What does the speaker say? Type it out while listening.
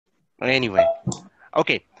Anyway,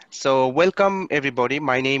 okay. So welcome everybody.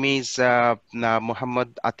 My name is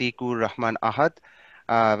Muhammad Atiqur Rahman Ahad.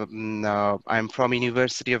 I'm from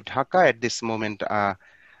University of Dhaka. At this moment,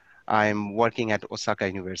 I'm working at Osaka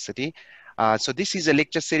University. So this is a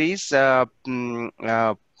lecture series in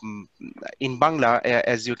Bangla.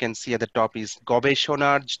 As you can see at the top is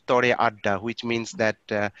Gobeshonar Tore Adda, which means that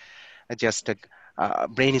just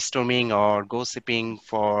brainstorming or gossiping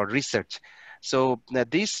for research. So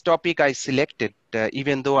this topic I selected,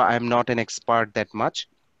 even though I'm not an expert that much,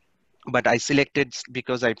 but I selected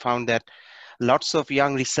because I found that lots of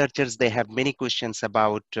young researchers, they have many questions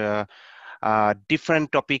about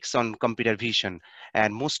different topics on computer vision.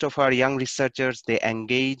 And most of our young researchers, they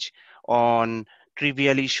engage on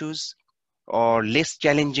trivial issues or less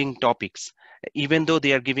challenging topics, even though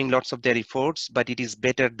they are giving lots of their efforts, but it is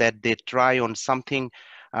better that they try on something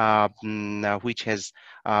which has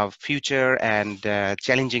future and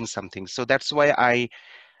challenging something. So that's why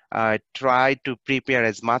I try to prepare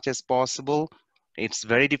as much as possible. It's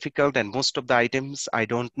very difficult, and most of the items I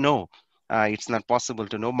don't know. It's not possible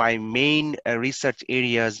to know. My main research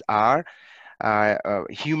areas are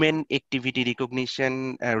human activity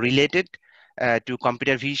recognition related to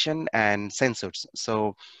computer vision and sensors.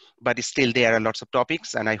 So, but still there are lots of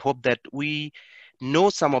topics, and I hope that we know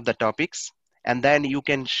some of the topics, and then you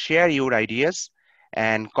can share your ideas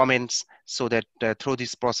and comments so that through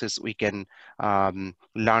this process we can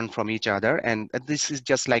learn from each other. And this is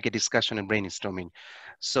just like a discussion and brainstorming.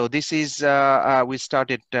 So this is, we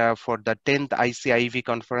started for the 10th ICIEV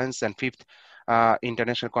conference and 5th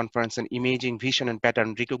International Conference on Imaging, Vision and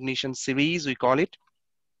Pattern Recognition series, we call it.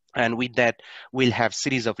 And with that, we'll have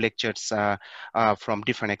series of lectures from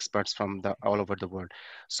different experts from all over the world.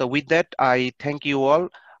 So with that, I thank you all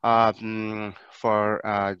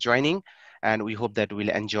for joining, and we hope that we'll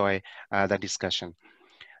enjoy the discussion.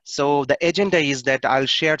 So the agenda is that I'll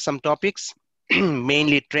share some topics,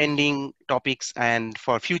 mainly trending topics and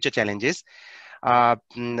for future challenges.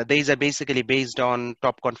 These are basically based on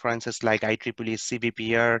top conferences like IEEE,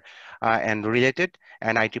 CVPR, and related,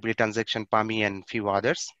 and IEEE Transaction PAMI and few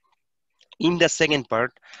others. In the second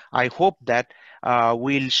part, I hope that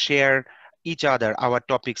we'll share each other our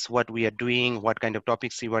topics, what we are doing, what kind of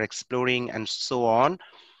topics we are exploring, and so on.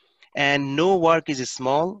 And no work is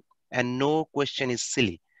small and no question is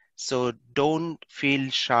silly. So don't feel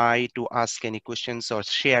shy to ask any questions or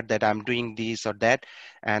share that I'm doing this or that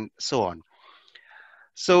and so on.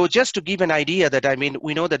 So just to give an idea that, I mean,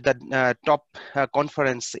 we know that the top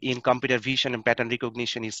conference in computer vision and pattern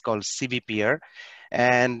recognition is called CVPR.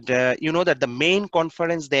 And you know that the main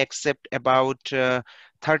conference, they accept about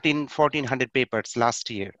 1,400 papers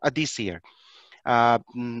this year.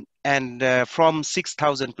 From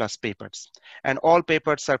 6,000 plus papers, and all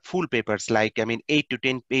papers are full papers, like, I mean, 8 to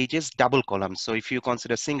 10 pages, double columns. So if you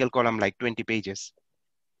consider single column, like 20 pages.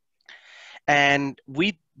 And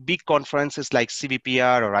with big conferences like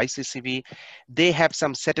CVPR or ICCV, they have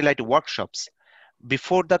some satellite workshops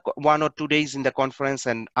before the 1 or 2 days in the conference,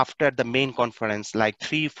 and after the main conference, like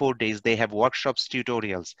 3-4 days, they have workshops,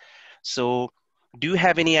 tutorials. So do you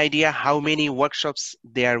have any idea how many workshops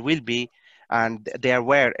there will be? And there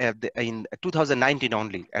were in 2019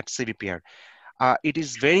 only at CVPR. It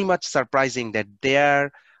is very much surprising that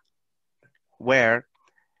there were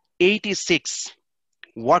 86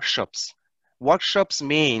 workshops. Workshops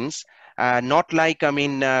means not like, I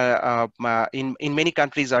mean, in many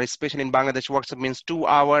countries, or especially in Bangladesh, workshop means 2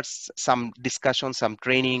 hours, some discussion, some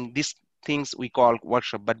training. These things we call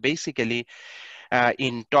workshop. But basically,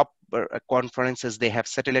 in top conferences, they have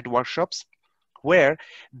satellite workshops where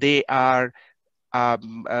they are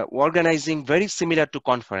organizing very similar to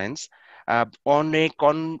conference on a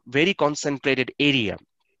very concentrated area,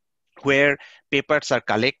 where papers are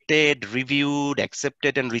collected, reviewed,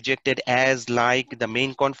 accepted, and rejected as like the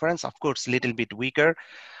main conference. Of course, a little bit weaker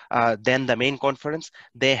than the main conference.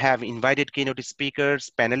 They have invited keynote speakers,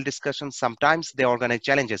 panel discussions. Sometimes they organize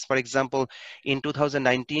challenges. For example, in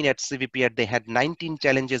 2019 at CVPR, they had 19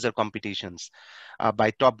 challenges or competitions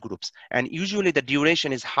by top groups. And usually the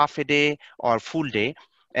duration is half a day or full day.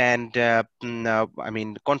 And I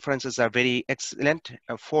mean, conferences are very excellent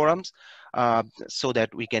forums, so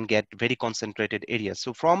that we can get very concentrated areas.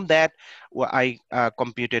 So from that, I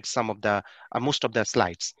computed some of the, most of the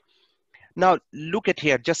slides. Now look at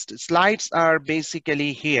here, just slides are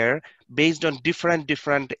basically here based on different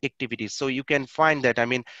activities. So you can find that, I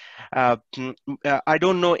mean, I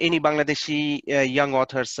don't know any Bangladeshi young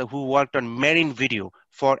authors who worked on marine video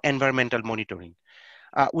for environmental monitoring.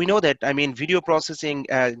 We know that, I mean, video processing,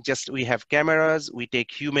 just we have cameras, we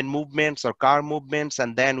take human movements or car movements,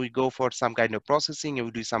 and then we go for some kind of processing and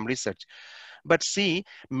we do some research. But see,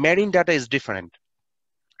 marine data is different,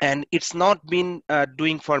 and it's not been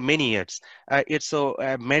doing for many years. It's so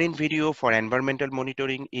marine video for environmental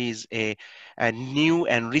monitoring is a new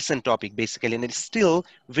and recent topic basically, and it's still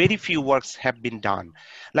very few works have been done.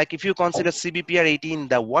 Like if you consider CVPR 18,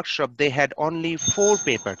 the workshop, they had only 4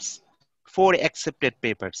 papers, 4 accepted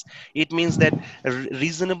papers. It means that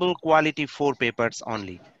reasonable quality 4 papers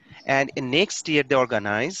only. And in next year they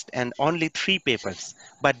organized and only 3 papers,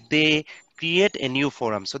 but they create a new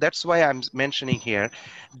forum. So that's why I'm mentioning here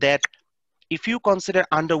that if you consider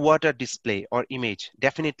underwater display or image,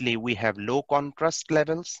 definitely we have low contrast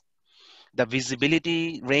levels. The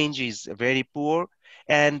visibility range is very poor,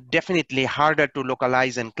 and definitely harder to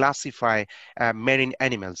localize and classify marine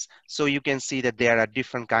animals. So you can see that there are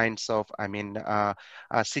different kinds of, I mean,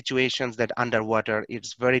 situations that underwater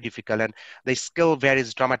it's very difficult, and the skill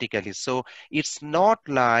varies dramatically. So it's not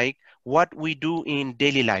like what we do in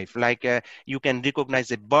daily life, like you can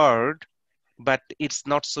recognize a bird, but it's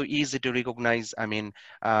not so easy to recognize, I mean,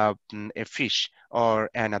 a fish or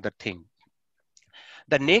another thing.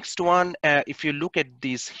 The next one, if you look at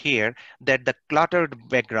this here, that the cluttered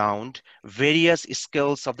background, various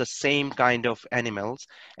scales of the same kind of animals,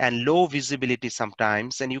 and low visibility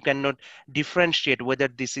sometimes, and you cannot differentiate whether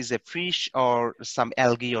this is a fish or some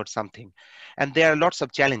algae or something. And there are lots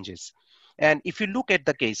of challenges. And if you look at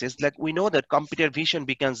the cases, like we know that computer vision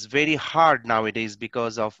becomes very hard nowadays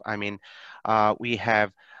because of, I mean, we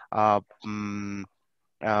have uh, mm,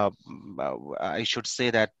 I should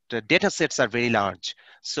say that data sets are very large.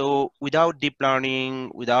 So without deep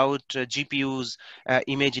learning, without GPUs,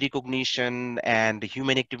 image recognition and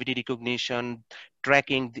human activity recognition,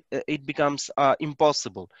 tracking, it becomes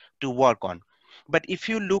impossible to work on. But if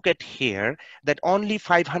you look at here, that only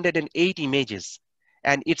 508 images,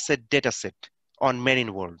 and it's a data set on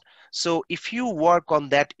marine world. So if you work on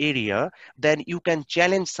that area, then you can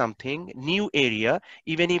challenge something, new area,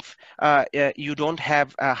 even if you don't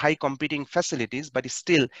have high computing facilities, but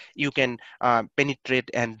still you can penetrate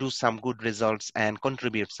and do some good results and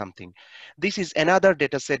contribute something. This is another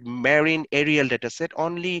data set, marine aerial data set,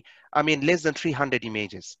 only, I mean, less than 300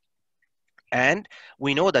 images. And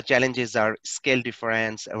we know the challenges are scale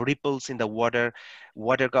difference, ripples in the water,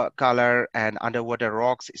 color, and underwater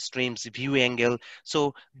rocks, streams, view angle.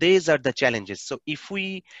 So these are the challenges. So if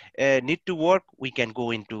we need to work, we can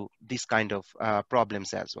go into this kind of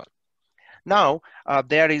problems as well. Now,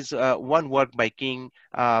 there is one work by King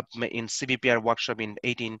in CVPR workshop in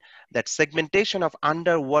 18, that segmentation of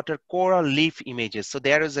underwater coral leaf images. So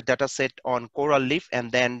there is a data set on coral leaf,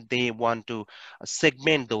 and then they want to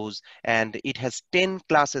segment those, and it has 10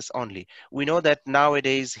 classes only. We know that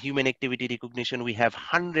nowadays, human activity recognition, we have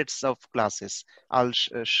hundreds of classes. I'll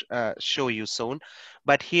show you soon.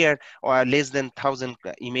 But here, less than 1,000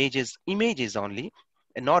 images only,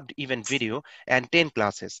 and not even video, and 10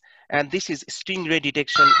 classes. And this is stingray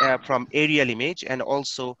detection from aerial image, and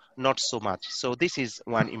also not so much. So this is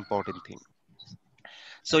one important thing.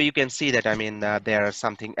 So you can see that, I mean, there are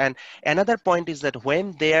something. And another point is that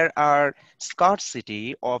when there are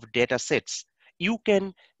scarcity of data sets, you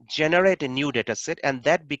can generate a new data set, and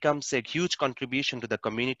that becomes a huge contribution to the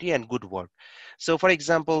community and good work. So for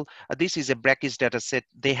example, this is a brackish data set.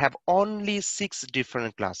 They have only 6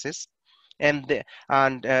 different classes, and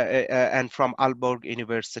and from Aalborg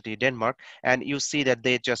University, Denmark. And you see that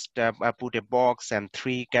they just put a box and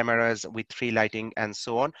 3 cameras with 3 lighting and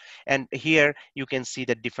so on. And here you can see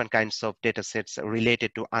the different kinds of data sets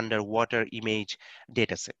related to underwater image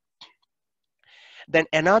data set. Then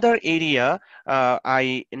another area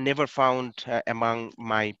I never found among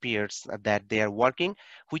my peers that they are working,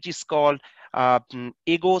 which is called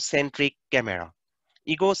egocentric camera.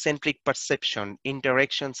 Egocentric perception,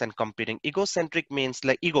 interactions, and computing. Egocentric means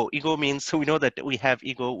like ego means we know that we have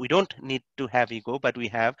ego. We don't need to have ego, but we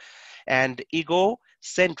have. And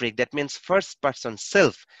egocentric, that means first person,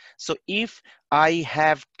 self. So if I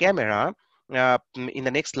have camera, in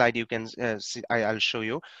the next slide you can see, I'll show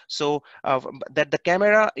you. So that the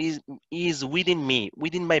camera is within me,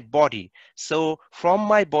 within my body. So from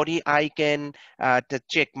my body I can to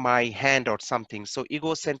check my hand or something. So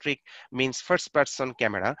egocentric means first person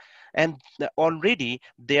camera. And already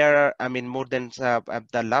there are, I mean, more than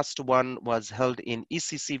the last one was held in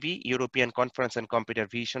ECCV, European Conference on Computer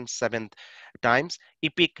Vision, 7th times,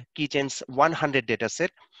 EPIC Kitchen's 100 dataset.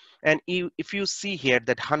 And if you see here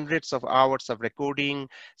that hundreds of hours of recording,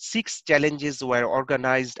 6 challenges were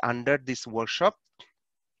organized under this workshop.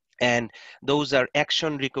 And those are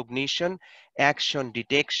action recognition, action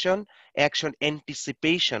detection, action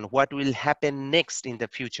anticipation, what will happen next in the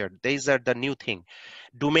future. These are the new thing.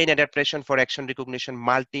 Domain adaptation for action recognition,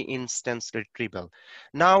 multi-instance retrieval.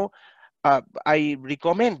 Now, I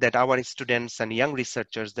recommend that our students and young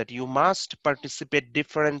researchers that you must participate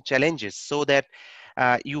different challenges so that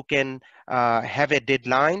you can have a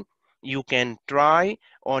deadline, you can try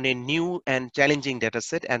on a new and challenging data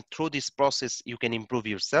set, and through this process you can improve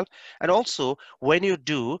yourself. And also when you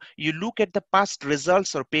do, you look at the past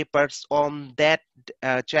results or papers on that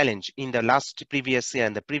challenge in the last previous year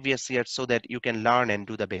and the previous year so that you can learn and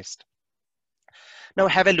do the best. Now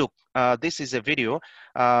have a look. This is a video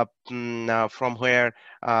from where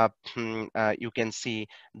you can see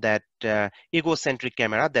that egocentric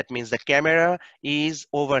camera. That means the camera is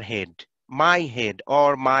overhead, my head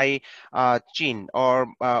or my chin, or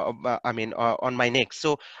I mean on my neck.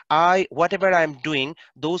 So whatever I'm doing,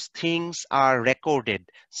 those things are recorded.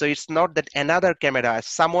 So it's not that another camera,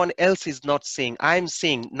 someone else is not seeing. I'm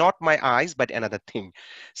seeing not my eyes, but another thing.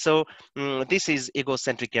 So this is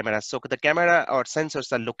egocentric camera. So the camera or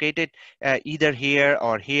sensors are located either here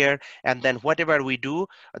or here, and then whatever we do,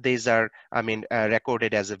 these are, I mean,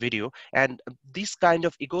 recorded as a video. And this kind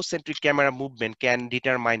of egocentric camera movement can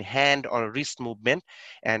determine hand or wrist movement,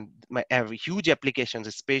 and have huge applications,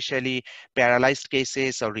 especially paralyzed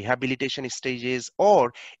cases or rehabilitation stages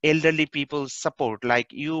or elderly people's support. Like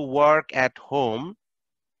you work at home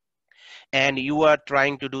and you are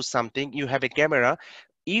trying to do something, you have a camera.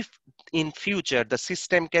 If in future the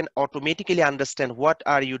system can automatically understand what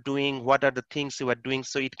are you doing, what are the things you are doing,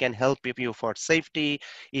 so it can help you for safety,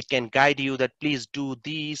 it can guide you that please do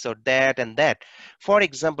this or that and that. For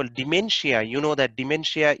example, dementia, you know that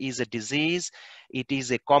dementia is a disease. It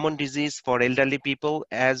is a common disease for elderly people.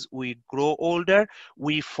 As we grow older,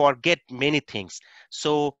 we forget many things.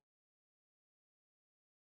 So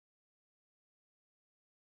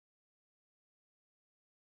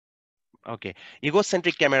okay,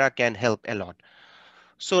 egocentric camera can help a lot.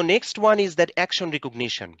 So next one is that action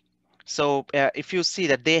recognition. So if you see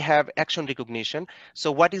that they have action recognition,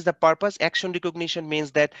 so what is the purpose? Action recognition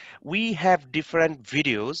means that we have different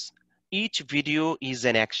videos. Each video is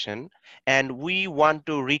an action, and we want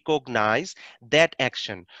to recognize that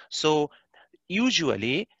action. So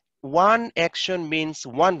usually one action means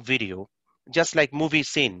one video, just like movie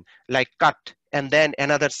scene, like cut and then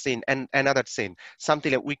another scene and another scene,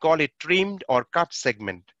 something like we call it trimmed or cut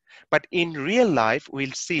segment. But in real life,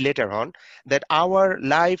 we'll see later on that our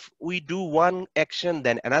life, we do one action,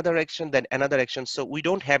 then another action, then another action. So we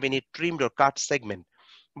don't have any trimmed or cut segment.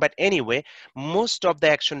 But anyway, most of the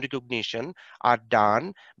action recognition are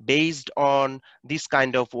done based on this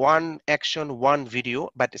kind of one action, one video,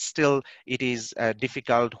 but still it is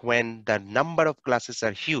difficult when the number of classes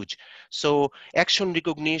are huge. So action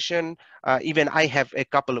recognition, even I have a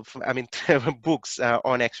couple of, I mean, books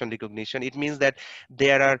on action recognition. It means that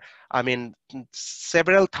there are, I mean,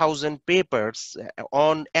 several thousand papers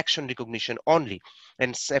on action recognition only,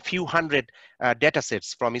 and a few hundred data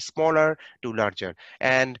sets from smaller to larger.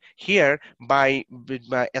 And here by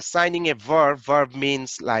assigning a verb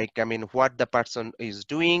means like, I mean, what the person is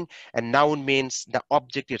doing, and noun means the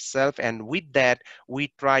object itself. And with that,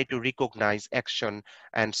 we try to recognize action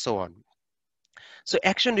and so on. So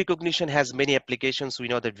action recognition has many applications. We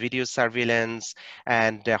know that video surveillance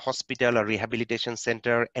and hospital or rehabilitation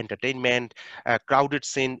center, entertainment, crowded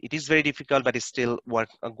scene. It is very difficult, but it's still work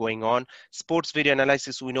going on. Sports video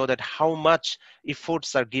analysis, we know that how much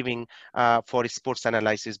efforts are giving for sports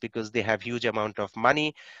analysis because they have huge amount of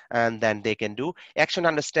money and then they can do. Action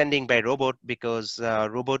understanding by robot, because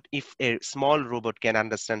robot, if a small robot can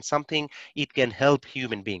understand something, it can help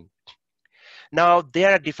human being. Now,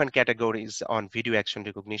 there are different categories on video action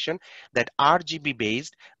recognition that RGB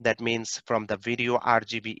based, that means from the video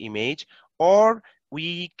RGB image, or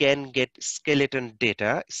we can get skeleton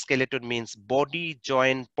data. Skeleton means body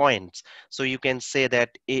joint points. So you can say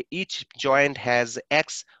that each joint has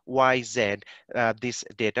X, Y, Z, this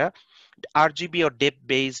data. RGB or depth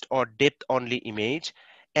based or depth only image.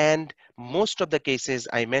 And most of the cases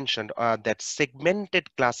I mentioned are that segmented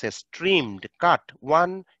classes, trimmed, cut,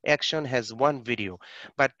 one action has one video,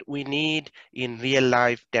 but we need in real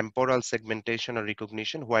life temporal segmentation or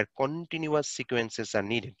recognition where continuous sequences are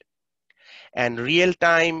needed. And real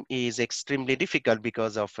time is extremely difficult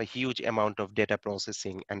because of a huge amount of data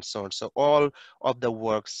processing and so on. So all of the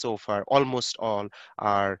work so far, almost all,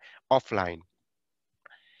 are offline.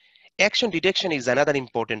 Action detection is another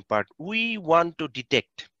important part. We want to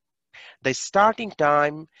detect the starting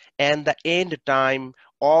time and the end time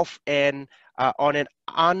of an on an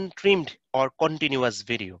untrimmed or continuous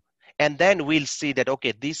video. and then we'll see that,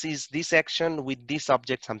 okay, this is this action with this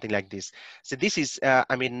object, something like this. So this is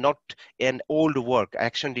I mean, not an old work.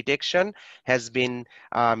 Action detection has been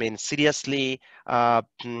I mean, seriously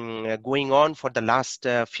going on for the last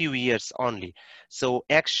few years only. So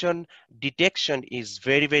action detection is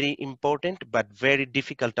very, very important, but very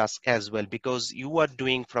difficult task as well, because you are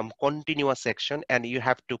doing from continuous action and you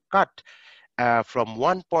have to cut from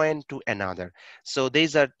one point to another. So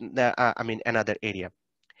these are the I mean, another area.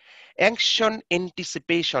 Action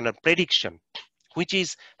anticipation or prediction, which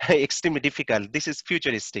is extremely difficult. This is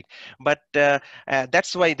futuristic, but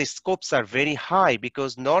that's why the scopes are very high,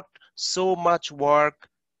 because not so much work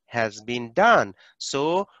has been done.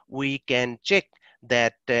 So we can check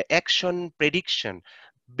that action prediction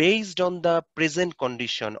based on the present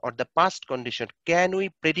condition or the past condition, can we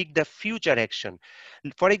predict the future action?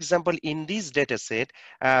 For example, in this data set,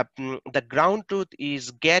 the ground truth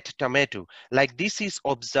is get tomato. Like this is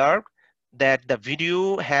observed that the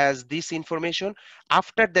video has this information.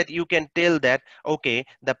 After that, you can tell that, okay,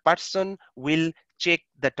 the person will check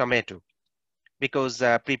the tomato, because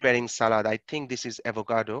preparing salad, I think this is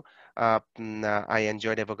avocado. I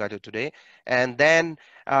enjoyed avocado today. And then,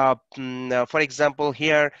 for example,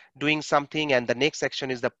 here doing something, and the next action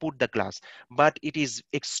is the put the glass. But it is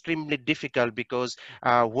extremely difficult, because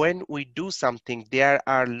when we do something, there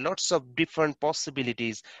are lots of different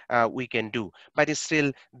possibilities we can do. But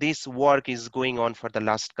still, this work is going on for the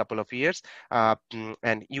last couple of years.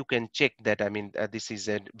 And you can check that, I mean, this is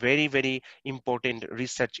a very, very important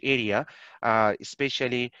research area,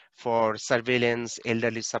 especially for surveillance,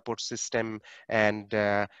 elderly support system, and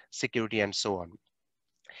security, and so on.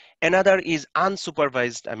 Another is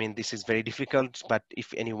unsupervised. I mean, this is very difficult, but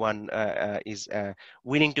if anyone is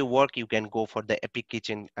willing to work, you can go for the Epic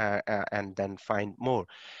Kitchen and then find more.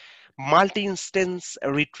 Multi-instance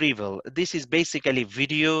retrieval. This is basically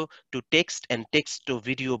video to text and text to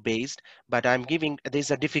video based, but I'm giving,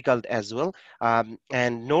 these are difficult as well.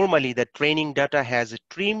 And normally the training data has a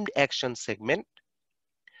trimmed action segment,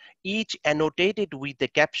 each annotated with a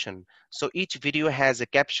caption. So each video has a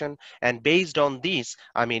caption, and based on this,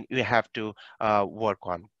 I mean, you have to work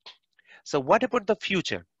on. So what about the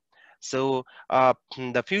future? So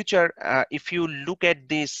the future, if you look at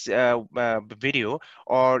this video,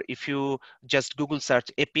 or if you just Google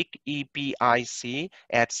search EPIC, EPIC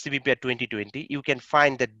at CVPR 2020, you can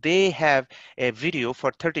find that they have a video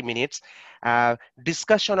for 30 minutes,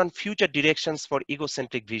 discussion on future directions for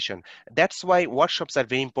egocentric vision. That's why workshops are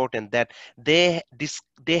very important, that they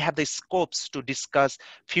have the scopes to discuss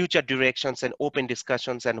future directions and open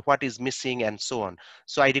discussions and what is missing and so on.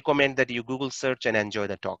 So I recommend that you Google search and enjoy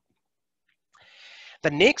the talk. The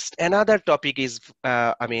next, another topic is,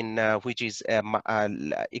 I mean, which is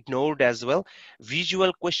ignored as well,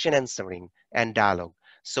 visual question answering and dialogue.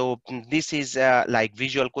 So this is like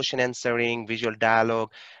visual question answering, visual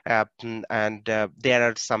dialogue, and there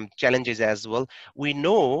are some challenges as well. We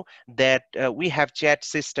know that we have chat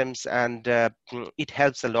systems, and it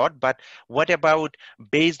helps a lot, but what about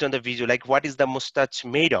based on the visual, like what is the mustache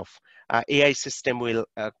made of? AI system will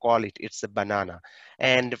call it, it's a banana.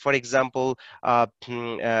 And for example,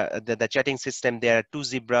 the chatting system, there are two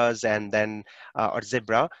zebras, and then or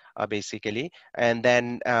zebra basically, and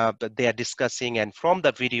then they are discussing, and from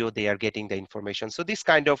the video they are getting the information. So these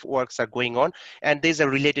kind of works are going on, and these are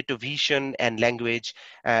related to vision and language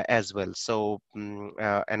as well. So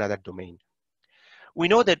another domain. We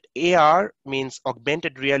know that AR means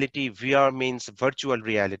augmented reality, VR means virtual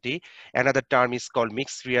reality. Another term is called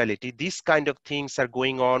mixed reality. These kind of things are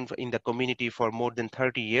going on in the community for more than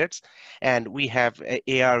 30 years. And we have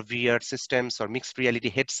AR, VR systems or mixed reality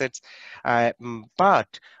headsets.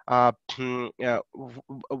 But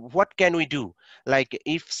what can we do? Like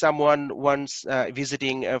if someone wants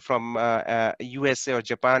visiting from USA or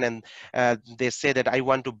Japan, and they say that I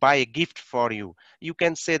want to buy a gift for you, you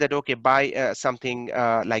can say that, okay, buy something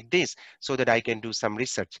like this so that I can do some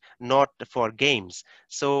research, not for games.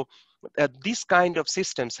 So these kind of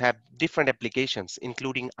systems have different applications,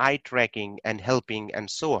 including eye tracking and helping and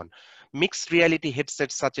so on. Mixed reality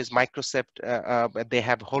headsets such as Microsoft, they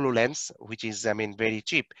have HoloLens, which is, I mean, very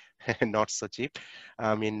cheap, not so cheap.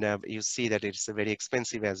 I mean, you see that it's very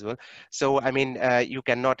expensive as well. So, I mean, you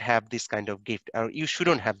cannot have this kind of gift, or you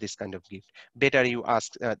shouldn't have this kind of gift. Better you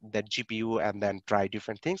ask the GPU and then try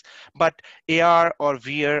different things. But AR or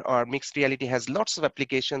VR or mixed reality has lots of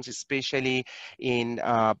applications, especially in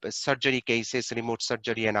surgery cases, remote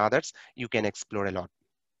surgery and others. You can explore a lot.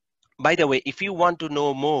 By the way, if you want to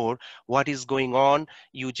know more what is going on,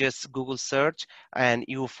 you just Google search and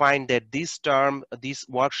you find that this term, these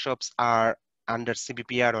workshops are under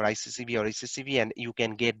CVPR or ICCV or ECCV, and you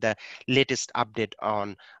can get the latest update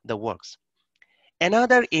on the works.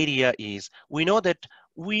 Another area is, we know that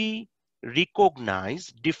we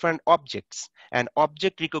recognize different objects, and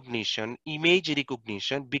object recognition, image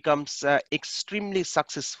recognition becomes extremely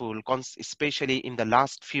successful, especially in the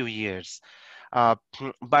last few years.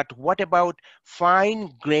 But what about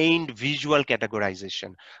fine-grained visual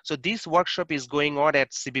categorization? So this workshop is going on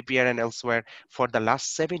at CBPR and elsewhere for the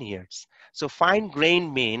last 7 years. So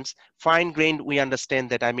fine-grained means, fine-grained, we understand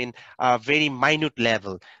that, I mean, a very minute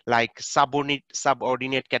level, like subordinate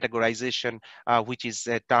categorization, which is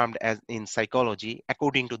termed as in psychology,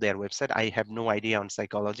 according to their website. I have no idea on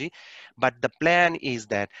psychology, but the plan is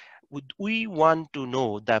that we want to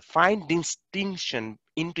know the fine distinction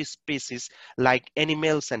into species like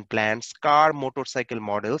animals and plants, car, motorcycle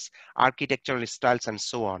models, architectural styles, and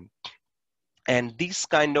so on. And these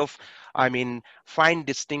kind of, I mean, fine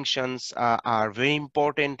distinctions are very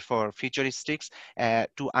important for futuristics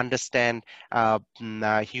to understand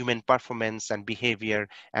human performance and behavior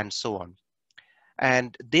and so on.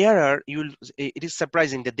 And there are, it is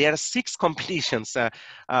surprising that there are 6 competitions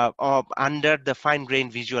under the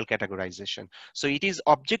fine-grained visual categorization. So it is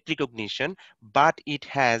object recognition, but it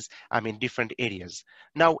has, I mean, different areas.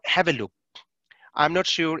 Now have a look. I'm not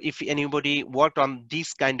sure if anybody worked on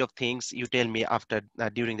these kind of things. You tell me after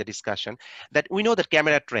during the discussion. That we know that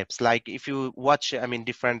camera traps, like if you watch, I mean,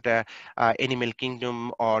 different animal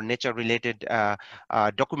kingdom or nature related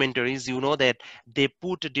documentaries, you know that they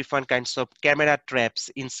put different kinds of camera traps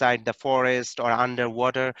inside the forest or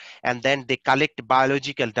underwater, and then they collect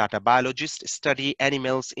biological data. Biologists study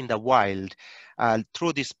animals in the wild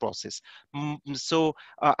through this process. So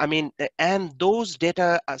I mean, and those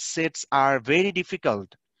data sets are very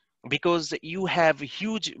difficult because you have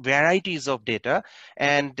huge varieties of data,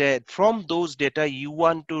 and from those data you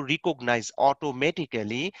want to recognize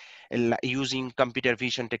automatically using computer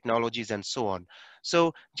vision technologies and so on.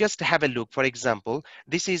 So just have a look. For example,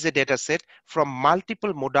 this is a data set from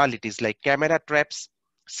multiple modalities like camera traps,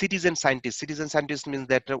 citizen scientists. Citizen scientists means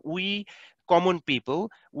that we common people,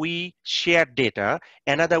 we share data.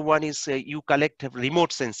 Another one is you collect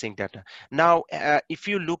remote sensing data. Now if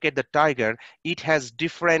you look at the tiger, it has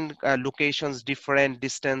different locations, different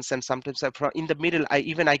distance, and sometimes in the middle,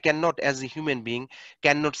 I cannot, as a human being,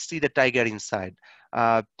 cannot see the tiger inside.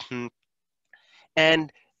 uh,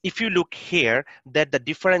 and if you look here, that the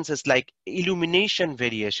differences like illumination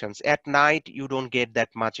variations at night, you don't get that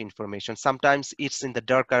much information. Sometimes it's in the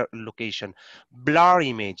darker location. Blur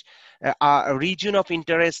image, a region of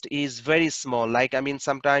interest is very small. Like, I mean,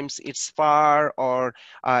 sometimes it's far or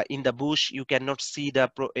in the bush, you cannot see the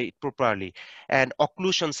properly. And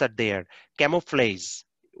occlusions are there. Camouflage,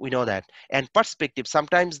 we know that. And perspective,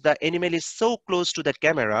 sometimes the animal is so close to the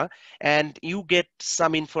camera and you get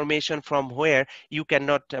some information from where you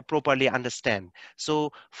cannot properly understand. So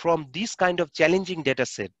from this kind of challenging data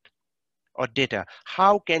set or data,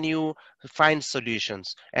 how can you find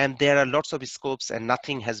solutions? And there are lots of scopes and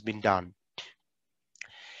nothing has been done.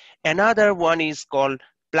 Another one is called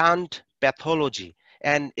plant pathology,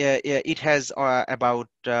 and it has about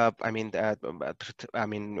I mean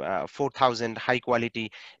 4,000 high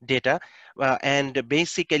quality data, and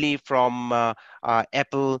basically from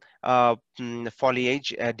apple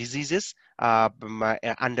foliage diseases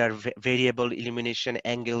under variable illumination,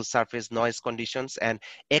 angle, surface, noise conditions, and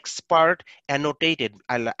expert annotated.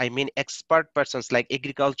 I mean expert persons like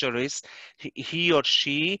agriculturists, he or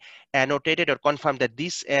she annotated or confirmed that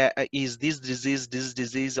this is this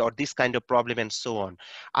disease, or this kind of problem, and so on.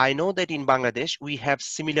 I know that in Bangladesh we have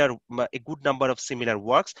similar, a good number of similar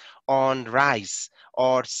works on rice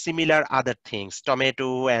or similar other things,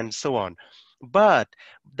 tomato and so on. But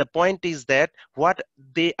the point is that what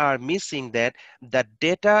they are missing, that the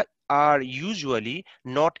data are usually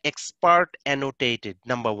not expert annotated,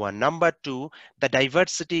 number one. Number two, the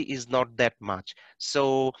diversity is not that much.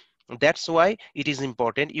 So that's why it is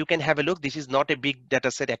important. You can have a look. This is not a big data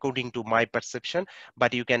set according to my perception,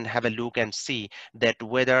 but you can have a look and see that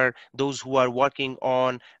whether those who are working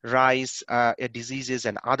on rice diseases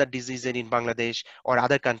and other diseases in Bangladesh or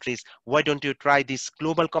other countries, why don't you try this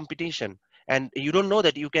global competition? And you don't know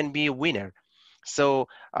that you can be a winner. So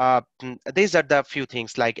these are the few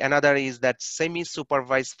things. Like another is that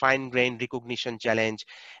semi-supervised fine-grained recognition challenge.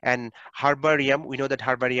 And herbarium, we know that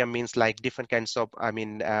herbarium means like different kinds of, I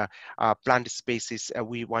mean, plant species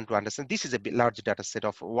we want to understand. This is a bit large data set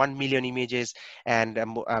of 1 million images and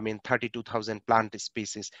I mean 32,000 plant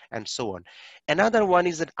species and so on. Another one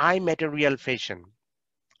is that eye material fashion.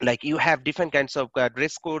 like you have different kinds of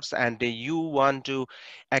dress codes, and you want to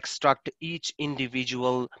extract each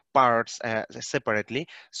individual parts separately.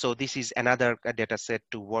 So this is another data set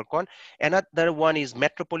to work on. Another one is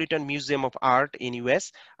Metropolitan Museum of Art in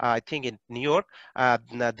US, I think in New York.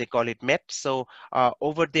 They call it Met. So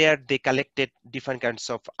over there they collected different kinds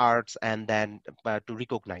of arts and then to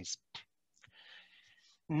recognize.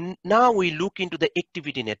 Now we look into the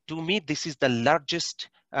activity net. To me, this is the largest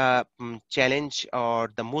challenge, or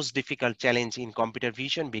the most difficult challenge in computer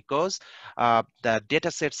vision, because the data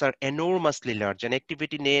sets are enormously large. An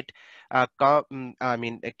activity net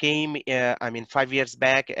came 5 years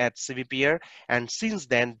back at CVPR, and since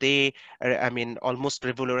then they almost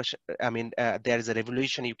revolution. There is a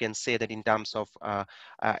revolution, you can say, that in terms of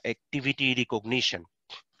activity recognition.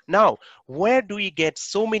 Now, where do we get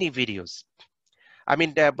so many videos?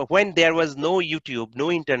 But when there was no YouTube,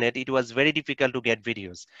 no internet, it was very difficult to get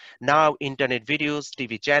videos. Now, internet videos,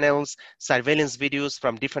 TV channels, surveillance videos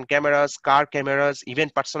from different cameras, car cameras, even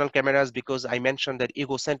personal cameras, because I mentioned that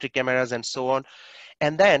egocentric cameras and so on.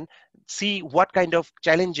 And then see what kind of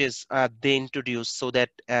challenges they introduce so that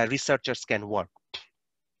researchers can work.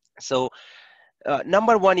 So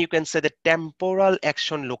number one, you can say the temporal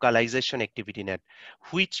action localization activity net,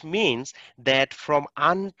 which means that from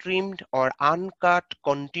untrimmed or uncut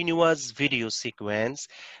continuous video sequence,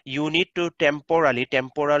 you need to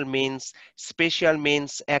temporal means spatial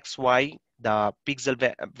means XY, the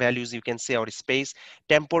pixel values you can say, or space.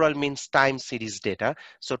 Temporal means time series data.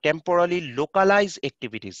 So temporally localized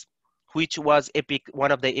activities, which was epic,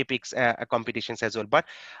 one of the epics competitions as well. But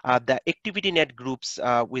the activity net groups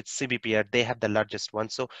with CVPR, they have the largest one.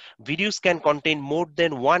 So videos can contain more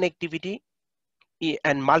than one activity,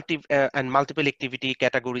 and multiple activity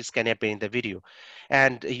categories can appear in the video.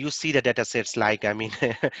 And you see the data sets like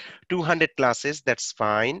 200 classes, that's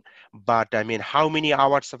fine, but how many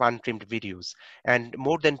hours of untrimmed videos, and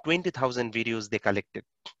more than 20,000 videos they collected.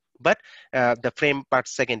 But the frame per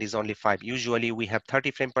second is only 5. Usually we have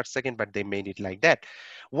 30 frame per second, but they made it like that.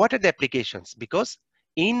 What are the applications? Because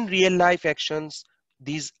in real life actions,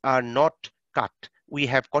 these are not cut. We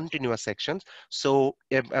have continuous actions. So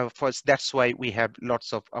first, that's why we have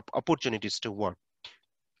lots of opportunities to work.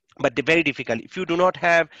 But they're very difficult. If you do not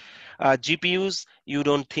have GPUs, you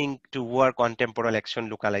don't think to work on temporal action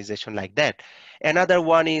localization like that. Another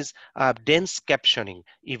one is dense captioning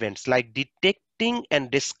events, like detecting and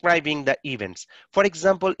describing the events. For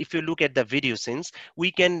example, if you look at the video scenes,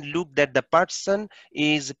 we can look that the person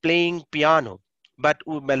is playing piano. But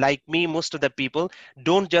like me, most of the people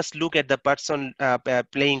don't just look at the person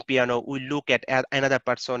playing piano. We look at another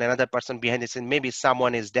person behind the scene. Maybe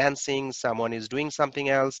someone is dancing, someone is doing something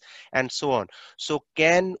else, and so on. So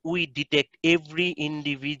can we detect every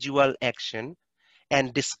individual action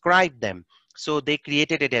and describe them? So they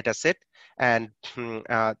created a data set, and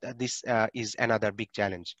this is another big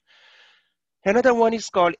challenge. Another one is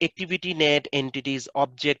called activity net entities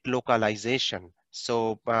object localization.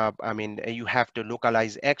 So, you have to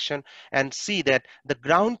localize action and see that the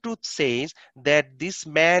ground truth says that this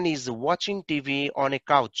man is watching TV on a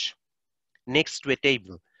couch next to a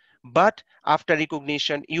table. But after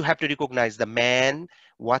recognition, you have to recognize the man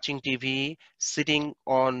watching TV, sitting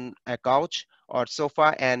on a couch or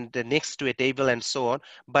sofa and next to a table and so on.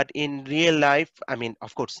 But in real life,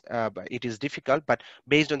 of course, it is difficult, but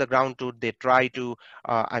based on the ground truth, they try to,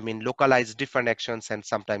 localize different actions, and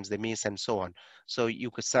sometimes they miss and so on. So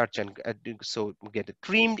you could search and so get a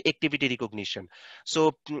trimmed activity recognition.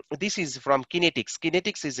 So this is from Kinetics.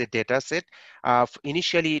 Kinetics is a data set.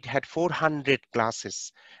 Initially, it had 400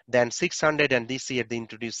 classes, then 600, and this year they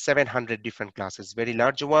introduced 700 different classes. Very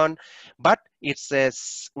large one, but it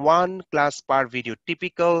says one class per video,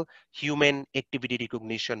 typical human activity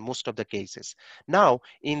recognition, most of the cases. Now,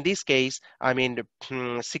 in this case,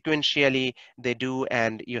 sequentially they do,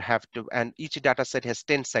 and you have to, and each data set has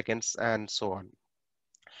 10 seconds and so on.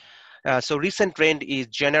 So recent trend is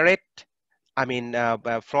generate,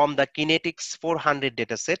 from the Kinetics 400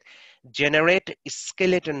 dataset, generate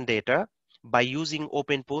skeleton data by using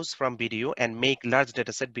open pose from video and make large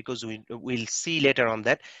dataset, because we'll see later on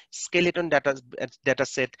that skeleton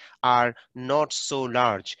dataset are not so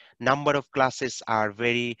large. Number of classes are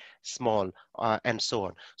very small and so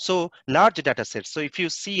on. So large datasets. So if you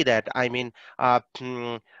see that, in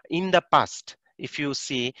the past, if you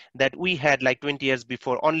see that we had like 20 years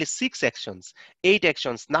before only 6 actions, 8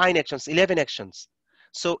 actions, 9 actions, 11 actions.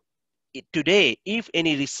 So today, if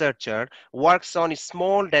any researcher works on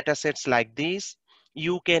small data sets like this,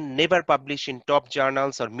 you can never publish in top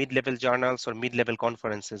journals or mid-level journals or mid-level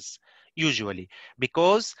conferences usually,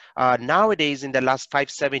 because nowadays in the last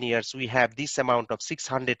 5-7 years we have this amount of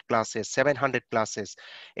 600 classes, 700 classes,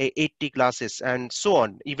 80 classes, and so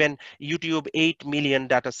on. Even YouTube 8 million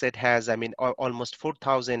data set has, I mean, almost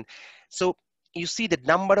 4,000. So you see the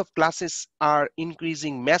number of classes are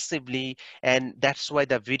increasing massively, and that's why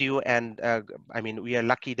the video and I mean, we are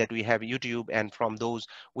lucky that we have YouTube, and from those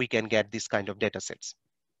we can get this kind of data sets.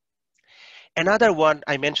 Another one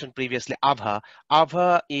I mentioned previously, AVA.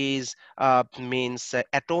 AVA is means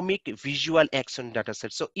atomic visual action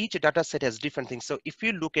dataset. So each dataset has different things. So if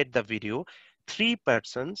you look at the video, 3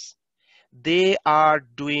 persons, they are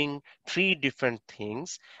doing 3 different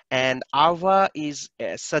things, and AVA is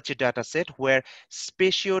such a dataset where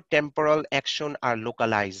spatio-temporal action are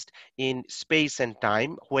localized in space and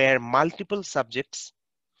time, where multiple subjects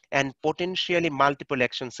and potentially multiple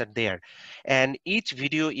actions are there, and each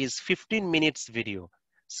video is 15 minutes video.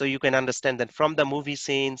 So you can understand that from the movie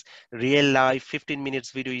scenes, real life, 15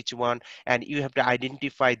 minutes video each one, and you have to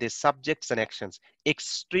identify the subjects and actions.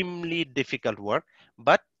 Extremely difficult work,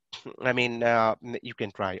 but I mean, you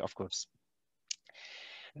can try, of course.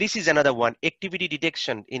 This is another one, activity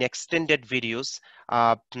detection in extended videos.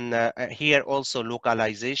 Here also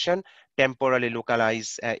localization, temporally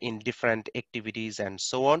localize in different activities and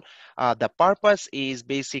so on. The purpose is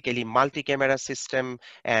basically multi-camera system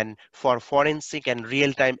and for forensic and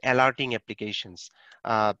real-time alerting applications.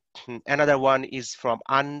 Another one is from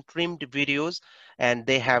untrimmed videos, and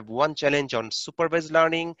they have one challenge on supervised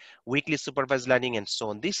learning, weekly supervised learning, and so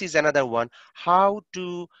on. This is another one, how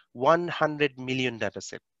to 100 million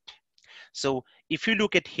dataset. So if you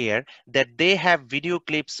look at here, that they have video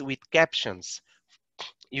clips with captions.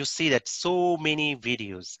 You see that so many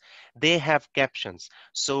videos, they have captions.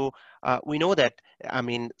 So we know that, I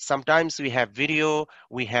mean, sometimes we have video,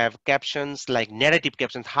 we have captions like narrative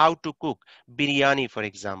captions, how to cook biryani, for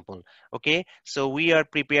example. Okay, so we are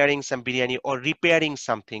preparing some biryani or repairing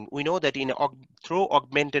something. We know that in through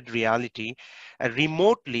augmented reality,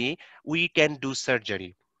 remotely we can do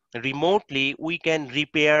surgery. Remotely we can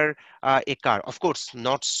repair a car. Of course,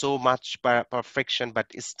 not so much perfection, but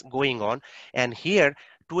it's going on. And here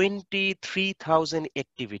 23,000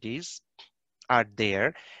 activities are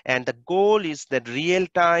there, and the goal is that real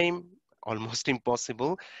time, almost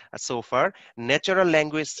impossible so far, natural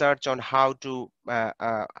language search on how to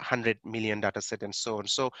 100 million data set and so on.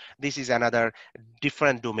 So this is another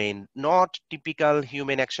different domain, not typical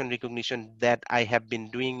human action recognition that I have been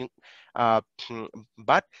doing, uh,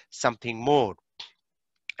 but something more.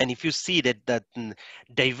 And if you see that the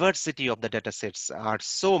diversity of the data sets are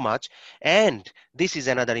so much, and this is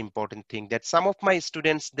another important thing, that some of my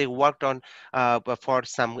students, they worked on for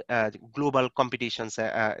some global competitions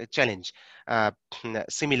challenge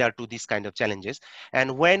similar to this kind of challenges.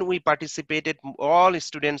 And when we participated, all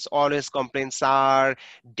students always complaints are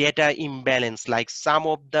data imbalance, like some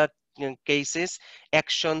of the cases,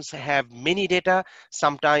 actions have many data,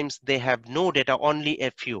 sometimes they have no data, only a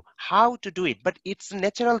few. How to do it? But it's a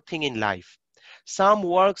natural thing in life. Some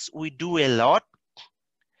works we do a lot,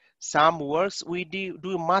 some works we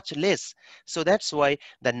do much less. So that's why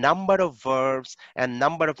the number of verbs and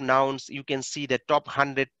number of nouns, you can see the top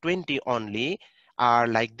 120 only are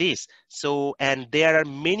like this. So, and there are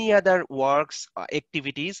many other works,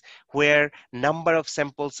 activities where number of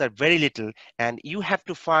samples are very little, and you have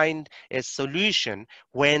to find a solution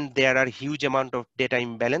when there are huge amount of data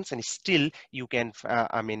imbalance, and still you can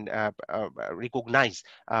recognize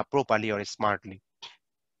properly or smartly.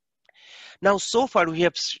 Now, so far we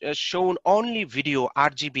have shown only video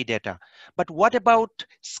RGB data, but what about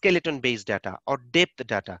skeleton-based data or depth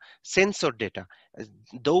data, sensor data? Uh,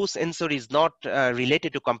 Though sensor is not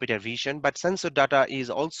related to computer vision, but sensor data is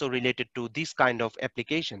also related to this kind of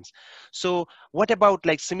applications. So what about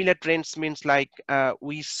like similar trends, means like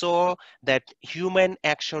we saw that human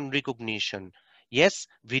action recognition. Yes,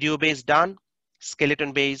 video-based done,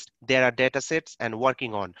 skeleton-based, there are data sets and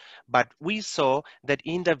working on. But we saw that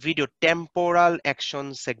in the video temporal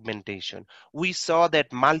action segmentation, we saw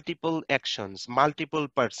that multiple actions, multiple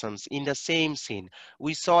persons in the same scene.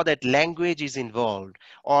 We saw that language is involved,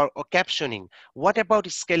 or captioning. What about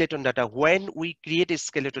skeleton data? When we create a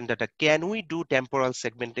skeleton data, can we do temporal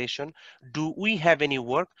segmentation? Do we have any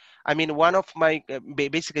work? I mean, one of my,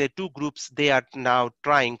 basically 2 groups, they are now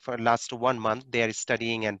trying for last 1 month, they are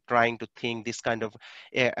studying and trying to think this kind of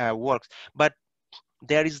works. But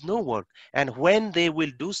there is no work, and when they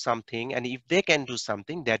will do something, and if they can do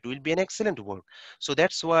something, that will be an excellent work. So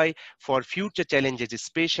that's why for future challenges,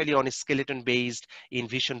 especially on a skeleton based in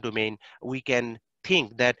vision domain, we can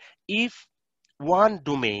think that if one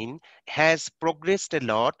domain has progressed a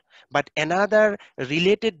lot, but another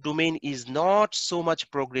related domain is not so much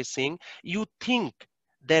progressing, you think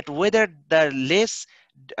that whether the less,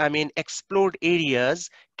 I mean, explored areas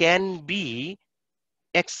can be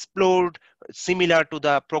explored similar to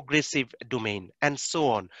the progressive domain and so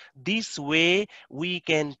on. This way we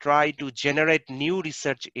can try to generate new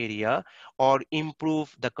research area or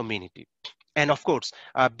improve the community, and of course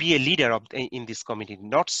be a leader of in this community.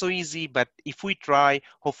 Not so easy, but if we try,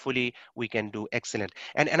 hopefully we can do excellent.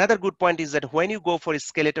 And another good point is that when you go for a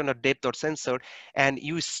skeleton or depth or sensor and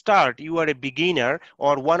you are a beginner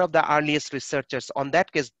or one of the earliest researchers, on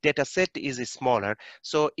that case data set is smaller.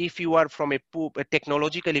 So if you are from a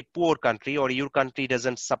technologically poor country, or your country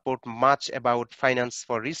doesn't support much about finance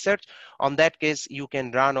for research, on that case you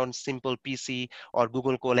can run on simple PC or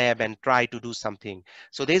Google Colab and try to do something.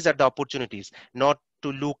 So these are the opportunities, not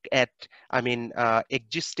to look at, I mean,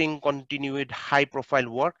 existing continued high profile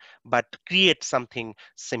work, but create something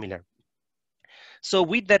similar. So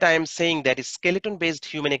with that, I am saying that skeleton based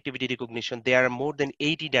human activity recognition, there are more than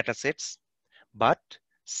 80 data sets, but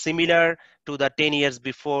similar to the 10 years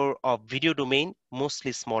before of video domain,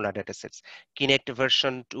 mostly smaller datasets. Kinect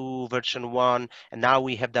version 2, version 1, and now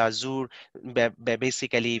we have the Azure,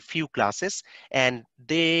 basically few classes, and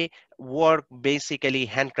they work basically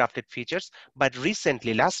handcrafted features. But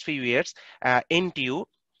recently, last few years, NTU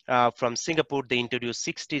from Singapore, they introduced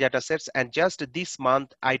 60 datasets, and just this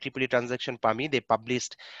month, IEEE Transaction PAMI, they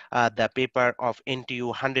published the paper of NTU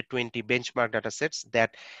 120 benchmark datasets,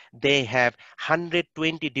 that they have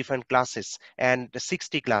 120 different classes and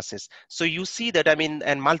 60 classes. So you see that, I mean,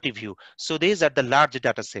 and multi-view. So these are the large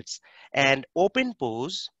datasets. And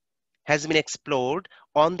OpenPose has been explored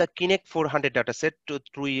on the Kinect 400 dataset to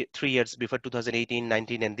 3 years before, 2018,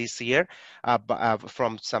 19, and this year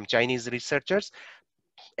from some Chinese researchers.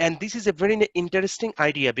 And this is a very interesting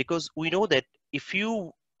idea, because we know that if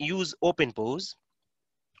you use OpenPose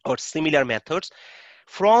or similar methods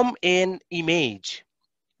from an image,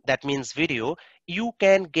 that means video, you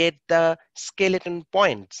can get the skeleton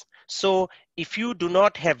points. So if you do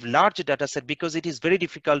not have large data set, because it is very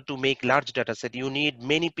difficult to make large data set, you need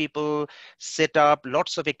many people, set up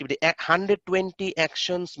lots of activity. 120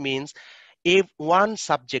 actions means if one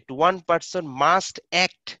subject, one person must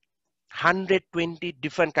act 120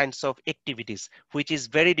 different kinds of activities, which is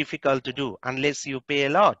very difficult to do unless you pay a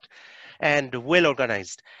lot, and well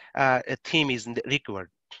organized a theme is required.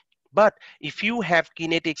 But if you have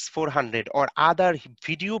Kinetics 400 or other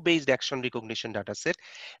video-based action recognition dataset,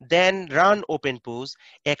 then run OpenPose,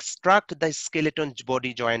 extract the skeleton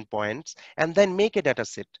body joint points, and then make a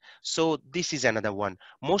dataset. So this is another one.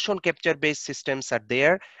 Motion capture-based systems are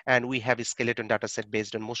there, and we have a skeleton dataset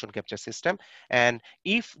based on motion capture system. And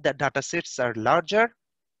if the datasets are larger,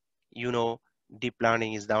 you know, deep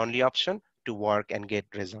learning is the only option to work and get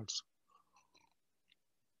results.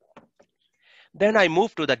 Then I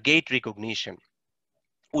move to the gait recognition.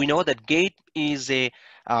 We know that gait is a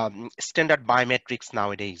standard biometrics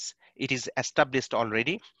nowadays. It is established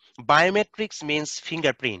already. Biometrics means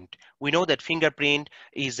fingerprint. We know that fingerprint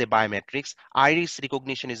is a biometrics. Iris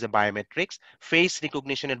recognition is a biometrics. Face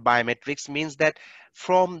recognition and biometrics means that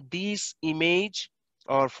from this image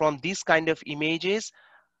or from this kind of images,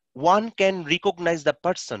 one can recognize the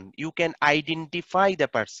person. You can identify the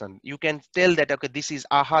person. You can tell that, okay, this is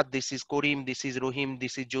Ahad, this is Korim, this is Rohim,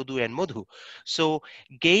 this is Jodu and Madhu. So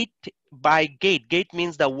gait by gait, gait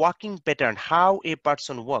means the walking pattern, how a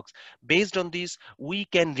person walks. Based on this, we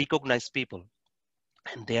can recognize people.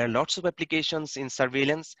 And there are lots of applications in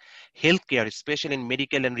surveillance, healthcare, especially in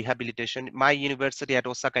medical and rehabilitation. My university at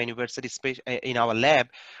Osaka University, in our lab,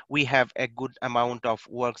 we have a good amount of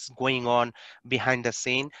works going on behind the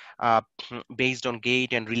scene based on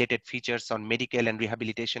gait and related features on medical and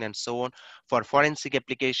rehabilitation and so on, for forensic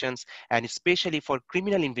applications, and especially for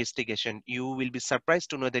criminal investigation. You will be surprised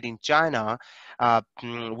to know that in China,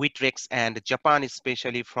 Witrex and Japan,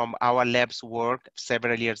 especially from our lab's work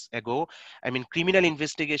several years ago, I mean, criminal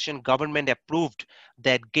investigation, government approved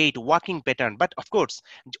that gait walking pattern. But of course,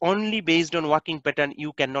 only based on walking pattern,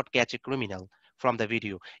 you cannot catch a criminal from the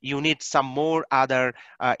video. You need some more other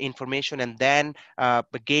information, and then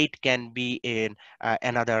the gait can be in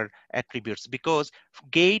another attributes, because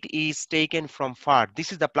gait is taken from far.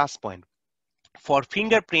 This is the plus point. For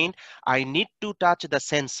fingerprint, I need to touch the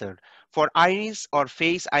sensor. For iris or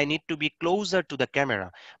face, I need to be closer to the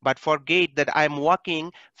camera. But for gait, that I'm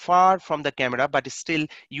walking far from the camera, but still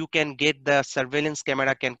you can get the surveillance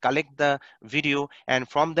camera can collect the video, and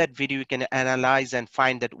from that video you can analyze and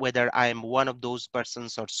find that whether I am one of those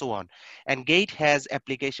persons or so on. And gait has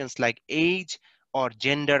applications like age, or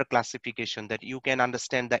gender classification, that you can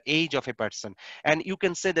understand the age of a person. And you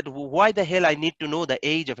can say that, why the hell I need to know the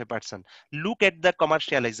age of a person? Look at the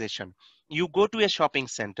commercialization. You go to a shopping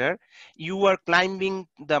center, you are climbing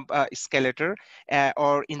the escalator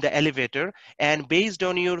or in the elevator, and based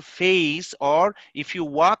on your face, or if you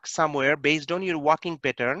walk somewhere, based on your walking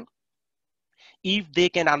pattern, if they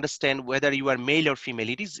can understand whether you are male or female,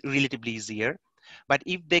 it is relatively easier. But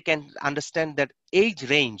if they can understand that age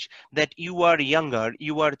range, that you are younger,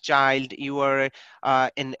 you are child, you are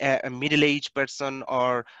a middle-aged person,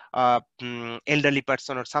 or elderly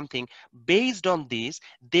person or something, based on this,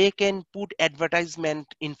 they can put advertisement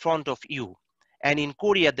in front of you. And in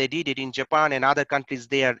Korea, they did it. In Japan and other countries,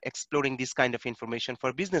 they are exploring this kind of information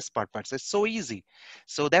for business purposes. It's so easy.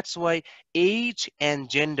 So that's why age and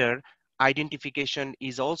gender identification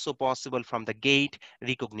is also possible from the gait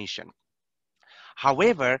recognition.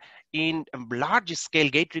 However, in large scale,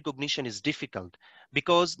 gait recognition is difficult,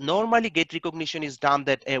 because normally gait recognition is done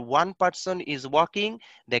that a one person is walking,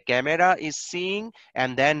 the camera is seeing,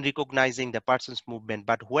 and then recognizing the person's movement.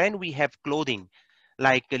 But when we have clothing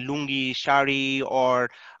like a lungi, shari, or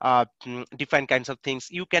different kinds of things,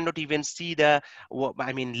 you cannot even see the,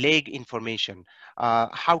 I mean, leg information.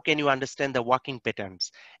 How can you understand the walking patterns?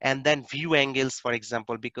 And then view angles, for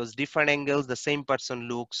example, because different angles, the same person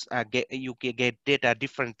looks, you get data,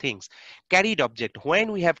 different things. Carried object,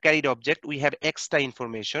 when we have carried object, we have extra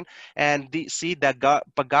information. And see, the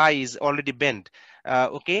guy is already bent,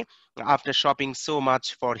 okay, after shopping so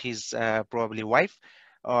much for his probably wife,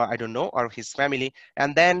 or I don't know, or his family.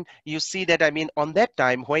 And then you see that, I mean, on that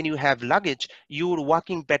time when you have luggage, your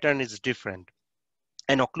walking pattern is different.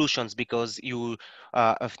 And occlusions, because you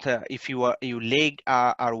if you are, your leg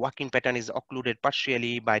or walking pattern is occluded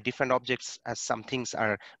partially by different objects, as some things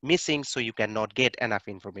are missing, so you cannot get enough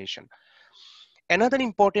information. Another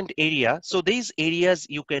important area, so these areas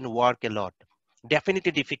you can work a lot,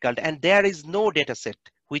 definitely difficult, and there is no data set,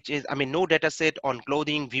 which is, I mean, no data set on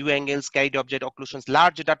clothing, view angles, carried object, occlusions.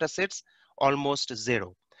 Large data sets, almost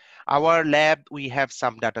zero. Our lab, we have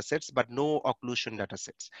some data sets, but no occlusion data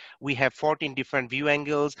sets. We have 14 different view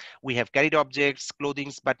angles, we have carried objects,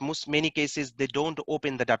 clothings, but many cases, they don't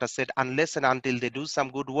open the data set unless and until they do some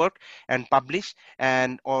good work and publish,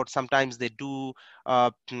 and or sometimes they do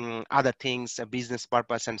other things, business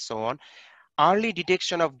purpose and so on. Early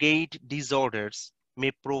detection of gait disorders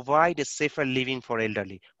may provide a safer living for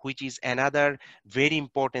elderly, which is another very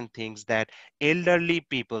important thing, that elderly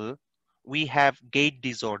people, we have gait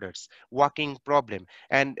disorders, walking problem,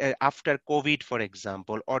 and after COVID, for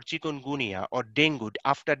example, or chikungunya or dengue,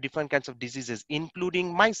 after different kinds of diseases,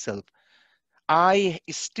 including myself, I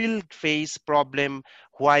still face problem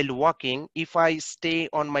while walking. If I stay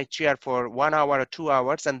on my chair for 1 hour or 2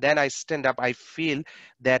 hours and then I stand up, I feel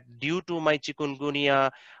that due to my chikungunya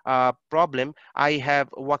problem, I have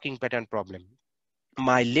walking pattern problem.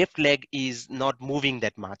 My left leg is not moving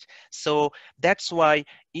that much. So that's why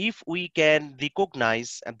if we can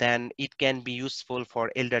recognize, then it can be useful for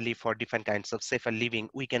elderly, for different kinds of safer living.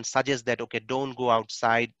 We can suggest that, okay, don't go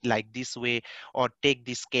outside like this way, or take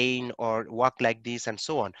this cane, or walk like this, and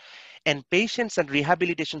so on. And patients and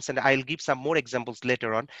rehabilitations, and I'll give some more examples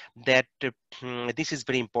later on, that this is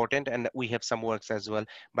very important, and we have some works as well,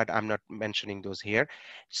 but I'm not mentioning those here.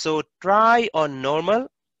 So try on normal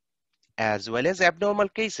as well as abnormal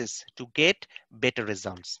cases to get better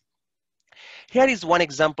results. Here is one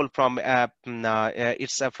example from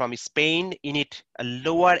it's from Spain. In it, a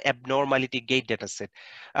lower abnormality gait dataset.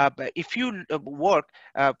 But if you work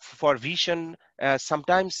for vision,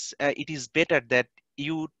 sometimes it is better that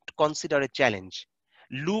you consider a challenge.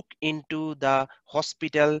 Look into the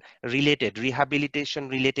hospital related, rehabilitation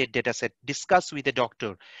related dataset, discuss with the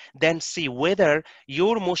doctor, then see whether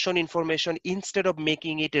your motion information, instead of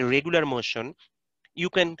making it a regular motion, you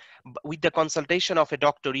can, with the consultation of a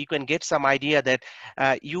doctor, you can get some idea that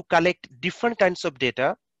you collect different kinds of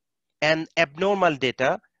data and abnormal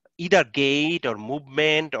data, either gait or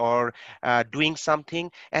movement or doing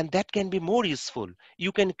something, and that can be more useful.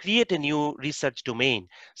 You can create a new research domain.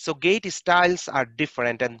 So gait styles are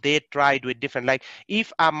different, and they tried with different, like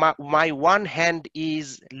if my one hand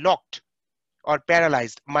is locked or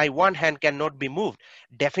paralyzed, my one hand cannot be moved,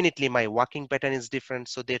 definitely my walking pattern is different.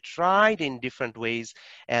 So they tried in different ways,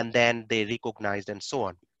 and then they recognized, and so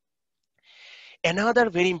on. Another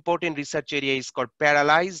very important research area is called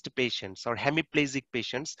paralyzed patients or hemiplegic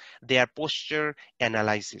patients, their posture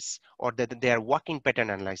analysis, or their walking pattern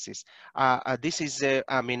analysis. This is,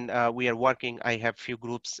 we are working, I have few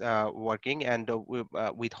groups working, and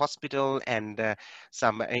with hospital and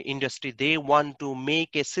some industry, they want to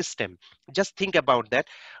make a system. Just think about that.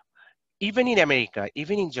 even in America,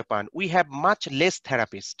 even in Japan, we have much less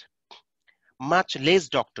therapists, much less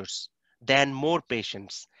doctors than more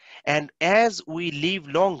patients. And as we live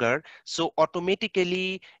longer, so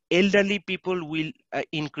automatically elderly people will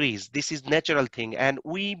increase. This is natural thing. And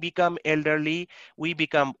we become elderly, we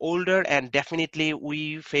become older, and definitely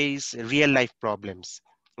we face real life problems,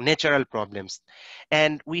 natural problems.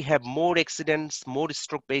 And we have more accidents, more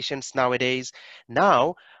stroke patients nowadays.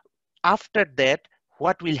 Now, after that,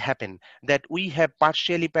 what will happen, that we have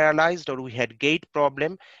partially paralyzed or we had gait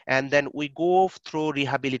problem, and then we go through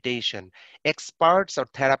rehabilitation. Experts or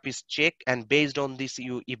therapists check, and based on this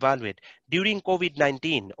you evaluate. During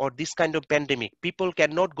COVID-19 or this kind of pandemic, people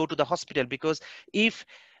cannot go to the hospital, because if,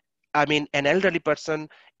 I mean, an elderly person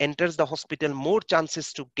enters the hospital, more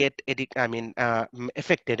chances to get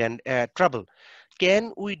affected and trouble.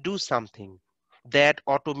 Can we do something that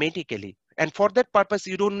automatically, and for that purpose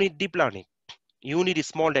you don't need deep learning, you need a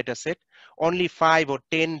small data set, only 5 or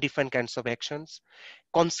 10 different kinds of actions.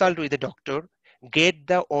 Consult with the doctor, get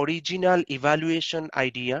the original evaluation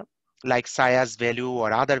idea like SIAS value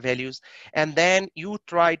or other values, and then you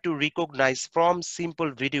try to recognize from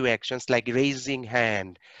simple video actions like raising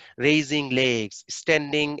hand, raising legs,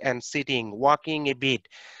 standing and sitting, walking a bit,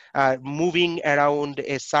 moving around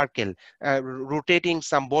a circle, rotating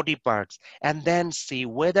some body parts, and then see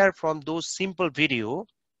whether from those simple video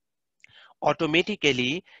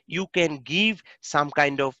automatically you can give some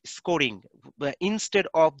kind of scoring. Instead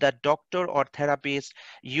of the doctor or therapist,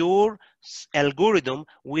 your algorithm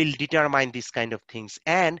will determine these kind of things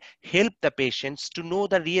and help the patients to know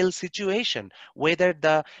the real situation, whether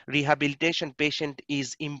the rehabilitation patient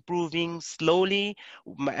is improving slowly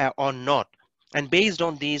or not. And based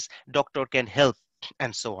on this, doctor can help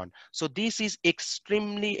and so on. So this is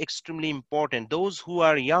extremely important. Those who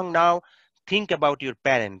are young now, think about your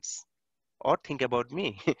parents or think about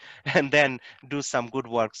me and then do some good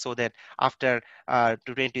work, so that after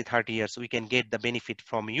 20-30 years we can get the benefit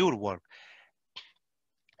from your work.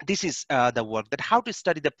 This is the work, that how to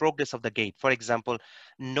study the progress of the gait. For example,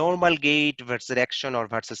 normal gait versus action or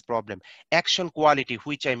versus problem. Action quality,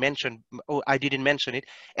 which I mentioned, oh, I didn't mention it.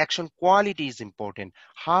 Action quality is important.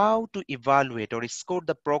 How to evaluate or score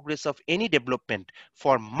the progress of any development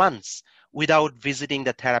for months without visiting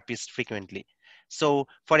the therapist frequently. So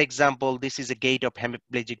for example, this is a gait of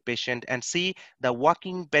hemiplegic patient, and see the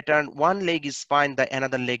walking pattern, one leg is fine, the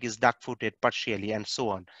another leg is duck footed partially, and so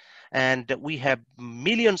on. And we have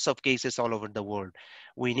millions of cases all over the world.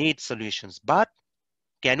 We need solutions, but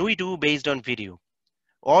can we do based on video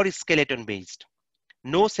or skeleton based?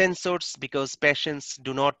 No sensors, because patients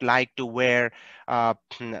do not like to wear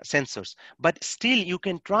sensors, but still you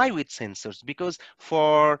can try with sensors, because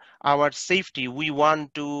for our safety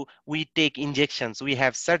we take injections, we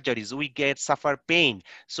have surgeries, we get suffer pain.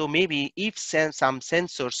 So maybe if some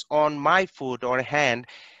sensors on my foot or hand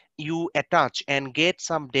you attach and get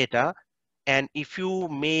some data, and if you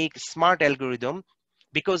make smart algorithm,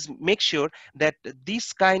 because make sure that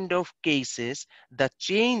these kind of cases, the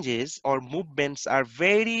changes or movements are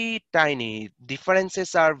very tiny,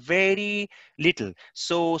 differences are very little,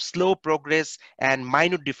 so slow progress and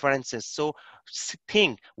minute differences. So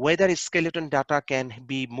think whether skeleton data can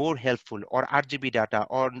be more helpful, or RGB data,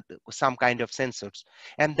 or some kind of sensors,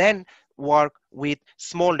 and then work with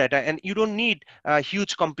small data. And you don't need a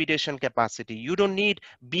huge computation capacity, you don't need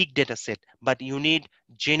big data set, but you need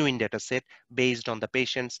genuine data set based on the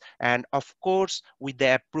patients, and of course with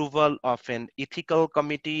the approval of an ethical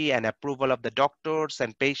committee and approval of the doctors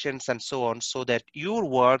and patients and so on, so that your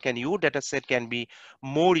work and your data set can be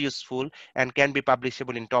more useful and can be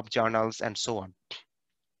publishable in top journals and so on.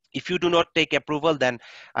 If you do not take approval, then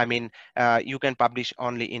you can publish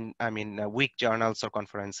only in weak journals or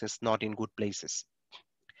conferences, not in good places.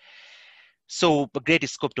 So great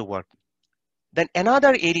scope to work. Then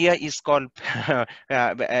another area is called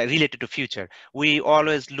related to future. We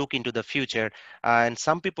always look into the future, and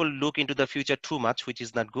some people look into the future too much, which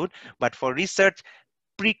is not good. But for research,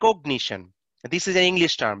 precognition. This is an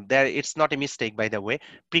English term. There, it's not a mistake, by the way.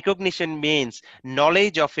 Precognition means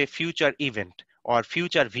knowledge of a future event or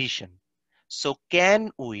future vision. So can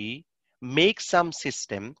we make some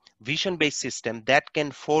system, vision-based system, that can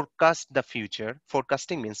forecast the future?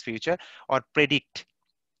 Forecasting means future, or predict.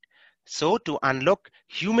 So to unlock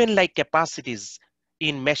human-like capacities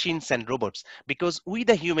in machines and robots, because we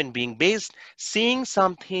the human being, based seeing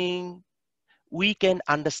something, we can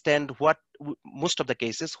understand what most of the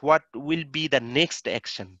cases what will be the next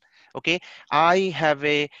action. Okay, I have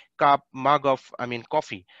a mug of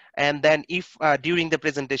coffee, and then if during the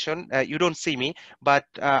presentation you don't see me, but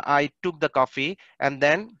I took the coffee and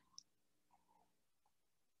then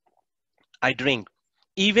I drink.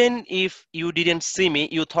 Even if you didn't see me,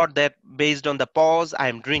 you thought that based on the pause, I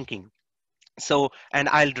am drinking. So, and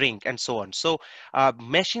I'll drink, and so on. So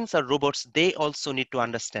machines or robots, they also need to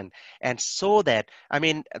understand, and so that, I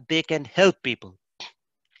mean, they can help people.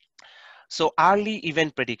 So early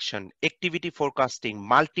event prediction, activity forecasting,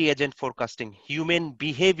 multi-agent forecasting, human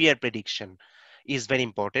behavior prediction is very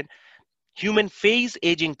important. Human face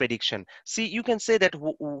aging prediction. See, you can say that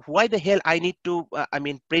why the hell I need to I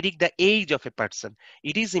mean, predict the age of a person.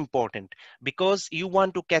 It is important because you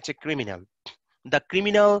want to catch a criminal. The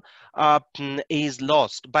criminal is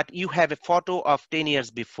lost, but you have a photo of 10 years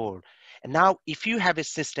before. And now if you have a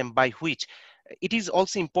system by which it is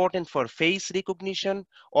also important for face recognition,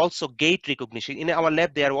 also gait recognition. In our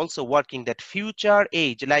lab they are also working that future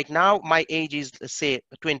age, like now my age is say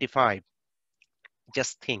 25,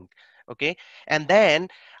 just think. Okay, and then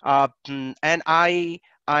and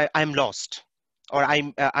I'm lost, or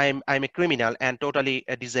I'm a criminal and totally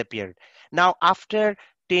disappeared. Now after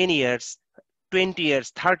 10 years, 20 years,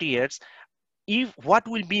 30 years, if what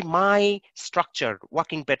will be my structure,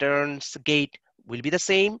 walking patterns, gait will be the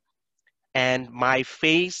same, and my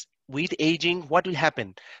face with aging, what will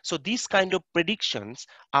happen? So these kind of predictions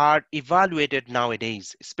are evaluated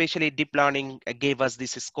nowadays. Especially deep learning gave us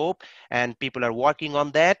this scope, and people are working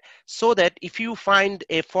on that, so that if you find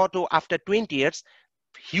a photo after 20 years,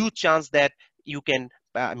 huge chance that you can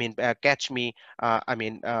catch me,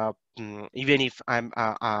 even if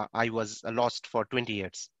I was lost for 20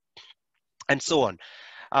 years, and so on.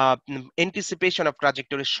 Anticipation of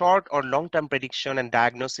trajectory, short or long-term prediction and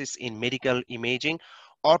diagnosis in medical imaging.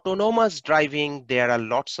 Autonomous driving, there are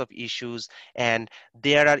lots of issues, and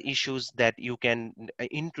there are issues that you can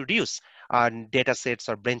introduce on data sets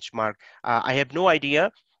or benchmark. I have no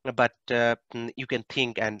idea, but you can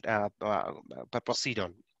think and proceed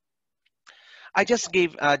on. I just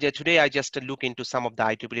gave today. I just look into some of the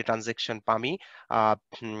IEEE Transaction PAMI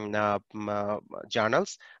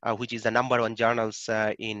journals, which is the #1 journals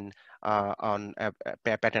in on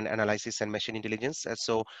pattern analysis and machine intelligence.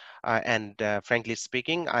 Frankly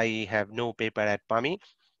speaking, I have no paper at PAMI,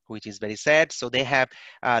 which is very sad. So they have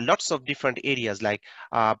lots of different areas like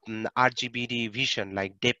RGBD vision,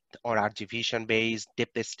 like depth or RG vision based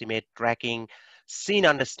depth estimate tracking, scene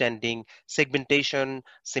understanding, segmentation,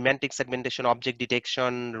 semantic segmentation, object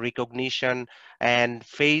detection, recognition, and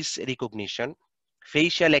face recognition,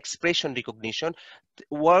 facial expression recognition.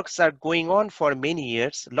 Works are going on for many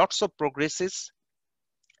years, lots of progresses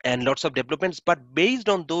and lots of developments, but based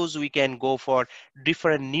on those we can go for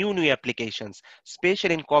different new applications,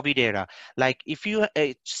 especially in COVID era. Like if you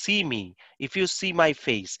see me, if you see my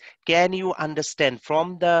face, can you understand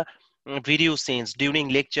from the video scenes during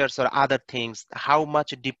lectures or other things how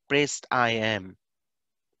much depressed I am?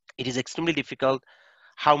 It is extremely difficult.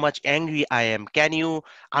 How much angry I am. Can you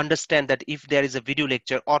understand that if there is a video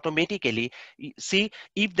lecture, automatically, see,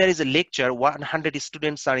 if there is a lecture, 100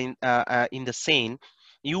 students are in the scene,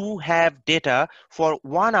 you have data for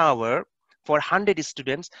 1 hour for 100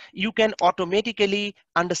 students, you can automatically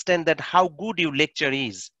understand that how good your lecture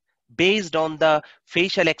is based on the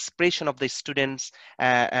facial expression of the students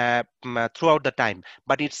throughout the time.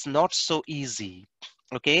 But it's not so easy.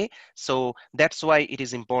 Okay, so that's why it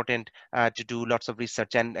is important to do lots of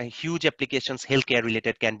research, and huge applications healthcare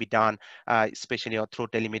related can be done, especially through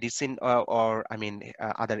telemedicine or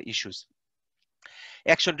other issues.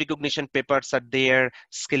 Action recognition papers are there,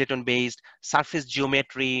 skeleton based, surface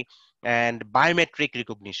geometry, and biometric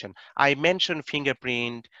recognition. I mentioned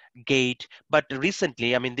fingerprint, gait, but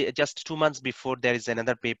recently, just 2 months before, there is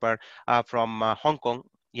another paper from Hong Kong.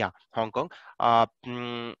 Yeah, Hong Kong.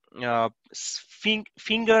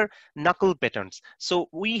 Finger knuckle patterns. So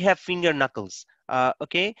we have finger knuckles.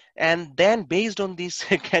 Okay, and then based on this,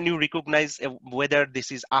 can you recognize whether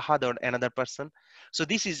this is Ahad or another person? So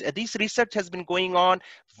this research has been going on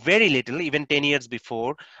very little, even 10 years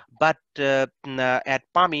before, but at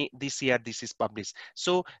PAMI this year this is published.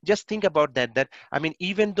 So just think about that.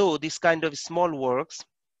 Even though this kind of small works,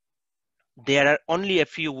 there are only a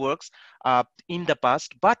few works in the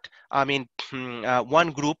past, but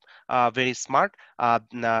one group very smart.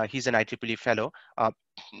 He's an IEEE fellow,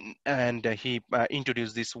 and he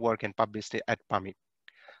introduced this work and published it at PAMI.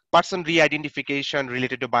 Person re-identification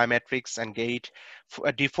related to biometrics and gait,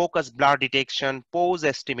 defocus blur detection, pose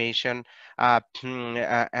estimation,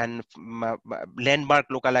 landmark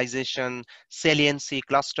localization, saliency,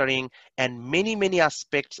 clustering, and many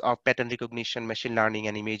aspects of pattern recognition, machine learning,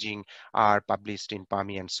 and imaging are published in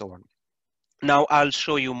PAMI and so on. Now I'll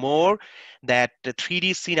show you more that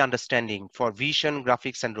 3D scene understanding for vision,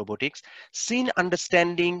 graphics, and robotics. Scene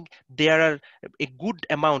understanding, there are a good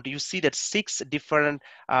amount. You see that 6 different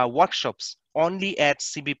workshops only at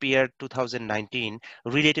CVPR 2019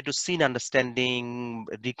 related to scene understanding,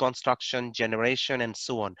 reconstruction, generation, and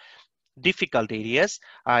so on. Difficult areas.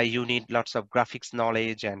 You need lots of graphics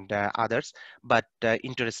knowledge and others, but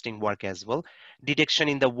interesting work as well. Detection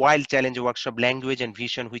in the wild challenge workshop, language and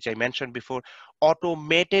vision, which I mentioned before.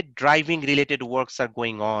 Automated driving related works are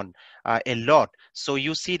going on a lot. So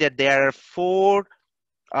you see that there are 4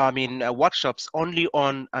 workshops only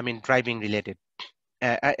on driving related.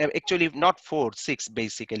 Actually not 4, 6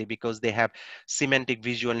 basically, because they have semantic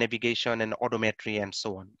visual navigation and odometry and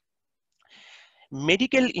so on.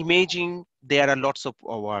 Medical imaging, there are lots of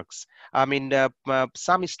works.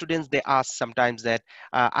 Some students, they ask sometimes that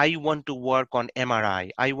I want to work on MRI,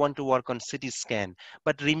 I want to work on CT scan.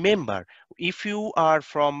 But remember, if you are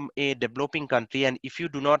from a developing country and if you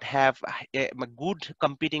do not have a good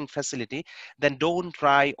computing facility, then don't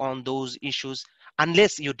try on those issues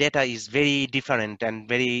unless your data is very different and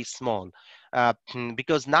very small.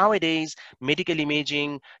 Because nowadays medical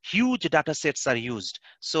imaging, huge data sets are used.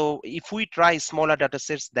 So if we try smaller data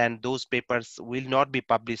sets, then those papers will not be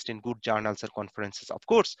published in good journals or conferences. Of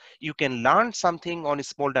course, you can learn something on a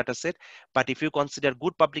small data set, but if you consider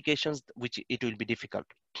good publications, which it will be difficult.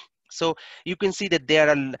 So you can see that there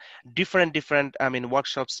are different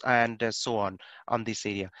workshops and so on this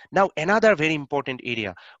area. Now another very important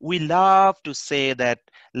area, we love to say that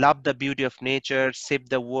love the beauty of nature, save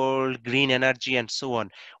the world, green energy, and so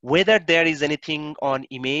on. Whether there is anything on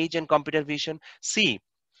image and computer vision, see,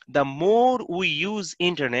 the more we use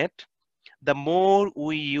internet, the more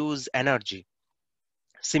we use energy.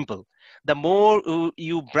 Simple. The more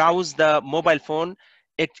you browse the mobile phone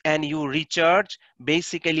and you recharge,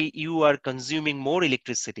 basically you are consuming more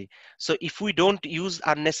electricity. So if we don't use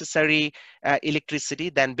unnecessary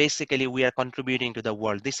electricity, then basically we are contributing to the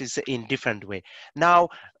world. This is in different way. Now,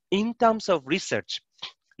 in terms of research,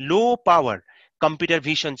 low power computer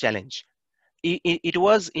vision challenge. It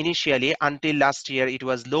was initially, until last year, it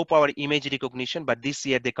was low power image recognition, but this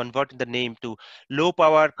year they converted the name to low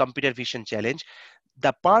power computer vision challenge.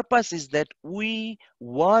 The purpose is that we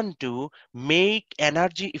want to make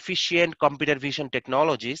energy efficient computer vision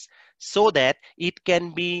technologies so that it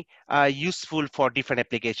can be useful for different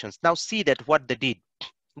applications. Now see that what they did.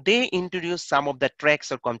 They introduced some of the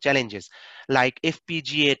tracks or challenges like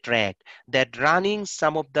FPGA track, that running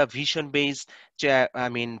some of the vision based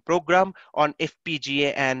program on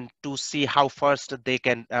FPGA and to see how fast they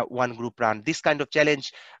can one group run. This kind of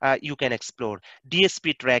challenge you can explore.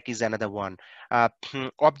 DSP track is another one.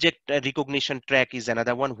 Object recognition track is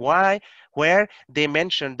another one. Why? Where they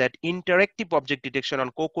mentioned that interactive object detection on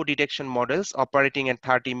COCO detection models operating at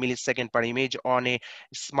 30 millisecond per image on a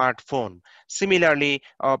smartphone. Similarly,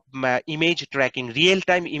 image tracking,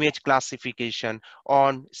 real-time image classification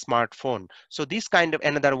on smartphone. So this kind of,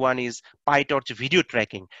 another one is PyTorch video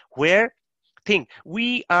tracking, where think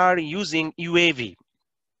we are using UAV,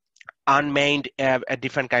 unmanned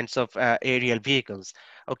different kinds of aerial vehicles,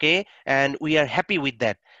 okay, and we are happy with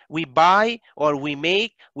that. We buy or we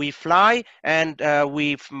make, we fly, and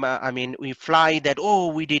we fly that,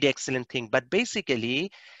 oh, we did excellent thing. But basically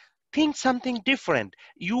think something different.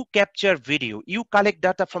 You capture video, you collect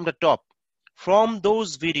data from the top. From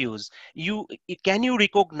those videos, can you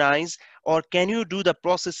recognize or can you do the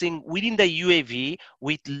processing within the UAV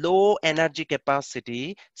with low energy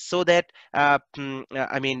capacity so that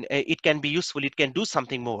it can be useful, it can do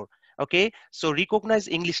something more. Okay, so recognize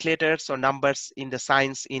English letters or numbers in the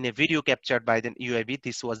signs in a video captured by the UAV.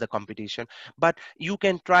 This was the competition. But you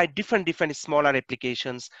can try different smaller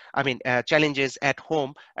applications, challenges at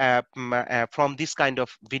home from this kind of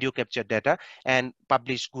video capture data, and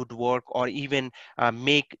publish good work, or even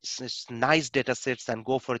make nice data sets and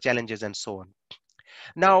go for challenges and so on.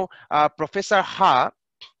 Now, Professor Ha,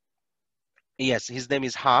 yes, his name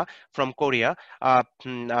is Ha, from Korea,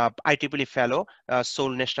 IEEE fellow, Seoul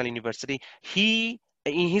National University. He,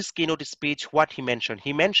 in his keynote speech, what he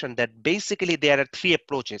mentioned that basically there are 3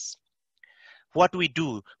 approaches what we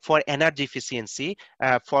do for energy efficiency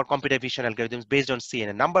for computer vision algorithms based on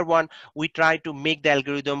CNN. Number one, we try to make the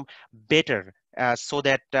algorithm better so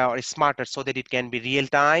that or smarter, so that it can be real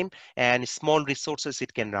time and small resources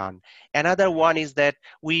it can run. Another one is that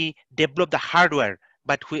we develop the hardware,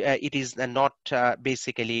 but it is not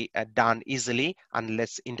basically done easily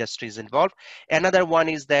unless industry is involved. Another one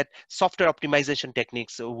is that software optimization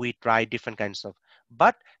techniques, we try different kinds of.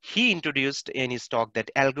 But he introduced in his talk that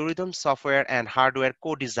algorithm, software, and hardware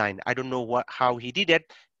co-design. I don't know how he did it.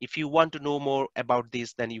 If you want to know more about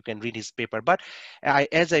this, then you can read his paper. But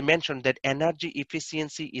as I mentioned, that energy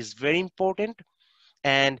efficiency is very important.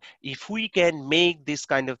 And if we can make these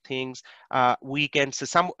kind of things, we can, so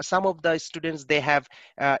some of the students, they have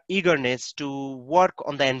eagerness to work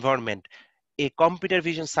on the environment. A computer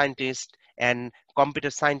vision scientist and computer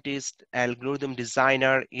scientist, algorithm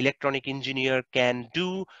designer, electronic engineer can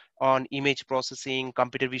do on image processing,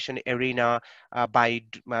 computer vision arena, by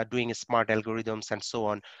doing smart algorithms and so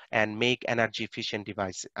on, and make energy efficient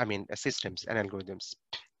device, I mean systems and algorithms.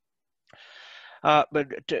 But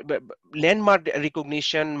landmark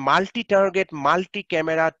recognition, multi-target,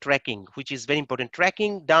 multi-camera tracking, which is very important.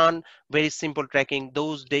 Tracking done, very simple tracking,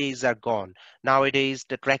 those days are gone. Nowadays,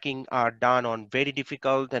 the tracking are done on very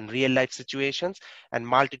difficult and real-life situations, and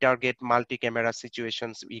multi-target, multi-camera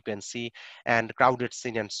situations you can see, and crowded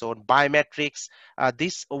scene and so on. Biometrics,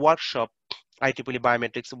 this workshop, IEEE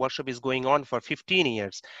Biometrics workshop is going on for 15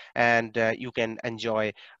 years, and you can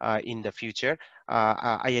enjoy in the future.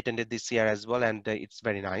 I attended this year as well, and it's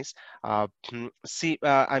very nice. See,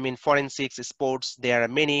 I mean, forensics, sports, there are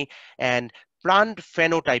many, and plant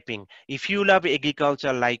phenotyping. If you love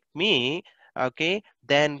agriculture like me, okay,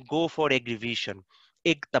 then go for agrivision.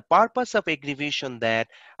 The purpose of agrivision, that,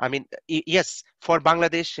 I mean, yes, for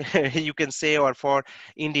Bangladesh, you can say, or for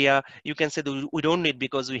India, you can say that we don't need,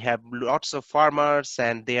 because we have lots of farmers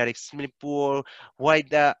and they are extremely poor. Why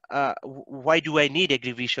do I need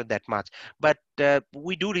agrivision that much? But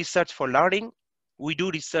we do research for learning. We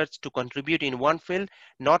do research to contribute in one field,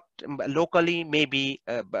 not locally, maybe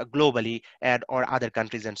globally, and or other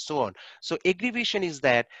countries and so on. So agrivision is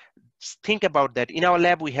that, think about that. In our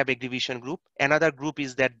lab, we have agrivision group. Another group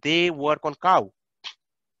is that they work on cow.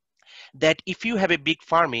 That if you have a big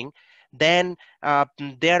farming, then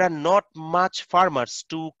there are not much farmers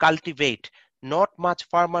to cultivate, not much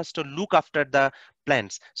farmers to look after the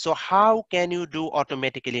plants. So how can you do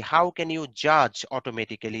automatically? How can you judge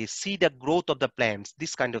automatically, see the growth of the plants,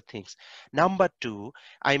 these kind of things. Number two,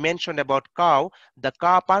 I mentioned about cow. The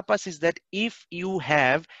cow purpose is that if you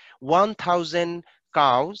have 1,000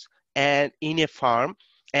 cows and in a farm,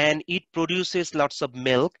 and it produces lots of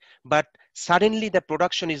milk, but suddenly the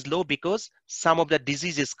production is low because some of the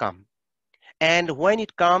diseases come. And when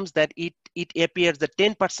it comes, that it appears that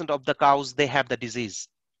 10% of the cows, they have the disease,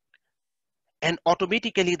 and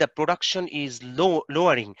automatically the production is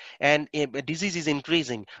lowering, and disease is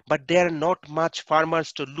increasing, but there are not much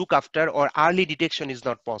farmers to look after, or early detection is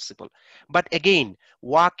not possible. But again,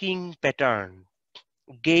 walking pattern,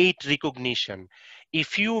 gait recognition.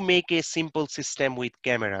 If you make a simple system with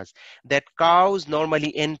cameras, that cows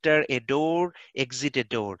normally enter a door, exit a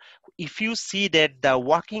door. If you see that the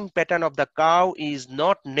walking pattern of the cow is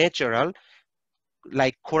not natural,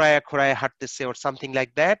 like khoraya khoraya hattese or something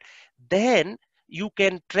like that, then you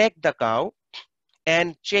can track the cow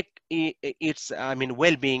and check its, I mean,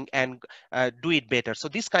 well-being, and do it better. So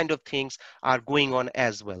these kind of things are going on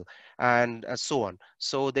as well, and so on.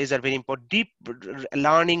 So these are very important. Deep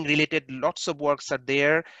learning related, lots of works are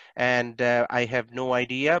there, and I have no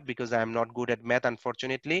idea because I'm not good at math,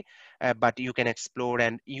 unfortunately. But you can explore,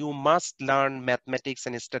 and you must learn mathematics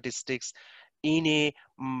and statistics in a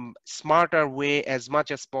smarter way as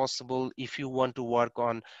much as possible if you want to work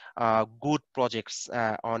on good projects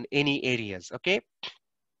on any areas. Okay,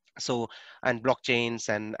 so, and blockchains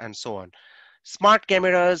and so on. Smart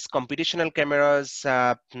cameras, computational cameras,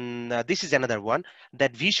 this is another one.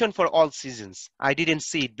 That vision for all seasons, I didn't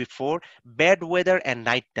see it before. Bad weather and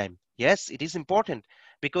nighttime, yes, it is important,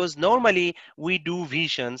 because normally we do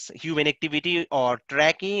visions, human activity or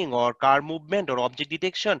tracking or car movement or object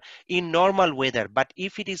detection in normal weather. But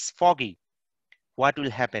if it is foggy, what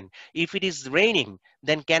will happen? If it is raining,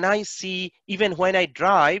 then can I see even when I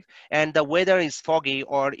drive and the weather is foggy,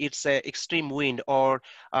 or it's extreme wind, or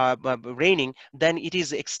raining, then it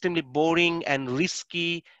is extremely boring and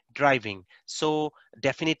risky driving. So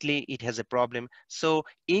definitely it has a problem. So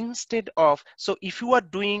instead of, so if you are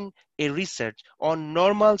doing a research on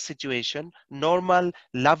normal situation, normal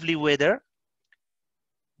lovely weather,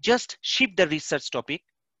 just shift the research topic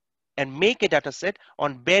and make a data set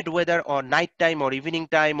on bad weather or nighttime or evening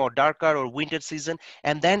time or darker or winter season,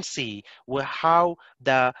 and then see how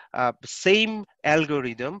the same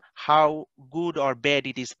algorithm, how good or bad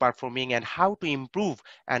it is performing, and how to improve,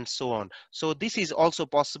 and so on. So this is also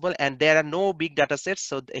possible, and there are no big data sets,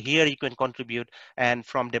 so here you can contribute, and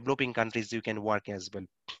from developing countries you can work as well.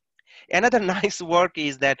 Another nice work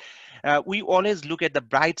is that we always look at the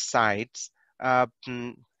bright sides.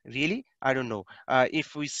 Really? I don't know.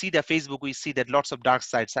 If we see the Facebook, we see that lots of dark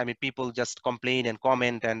sides. I mean, people just complain and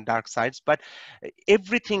comment and dark sides, but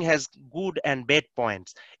everything has good and bad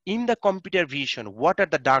points. In the computer vision, what are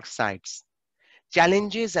the dark sides?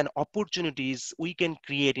 Challenges and opportunities we can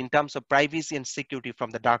create in terms of privacy and security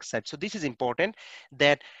from the dark side. So this is important,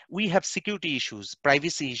 that we have security issues,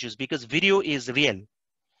 privacy issues, because video is real.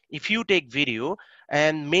 If you take video,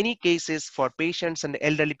 and many cases for patients and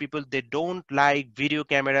elderly people, they don't like video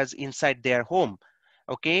cameras inside their home,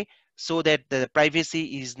 okay, so that the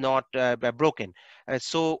privacy is not broken.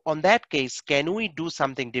 So on that case, can we do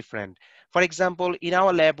something different? For example, in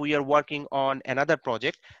our lab we are working on another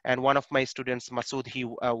project, and one of my students, Masood, he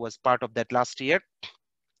was part of that last year,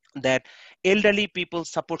 that elderly people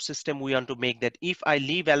support system we want to make, that if I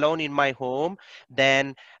live alone in my home,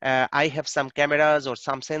 then I have some cameras or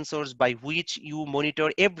some sensors by which you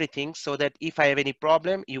monitor everything, so that if I have any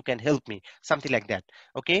problem you can help me, something like that.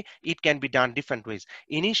 Okay, it can be done different ways.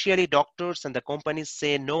 Initially doctors and the companies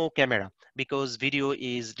say no camera because video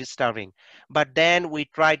is disturbing, but then we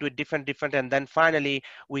tried with different, and then finally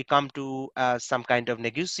we come to some kind of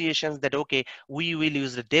negotiations that okay, we will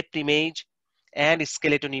use the depth image and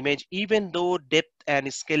skeleton image, even though depth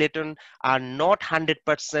and skeleton are not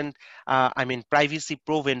 100% I mean privacy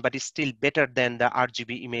proven, but it's still better than the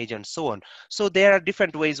RGB image and so on. So there are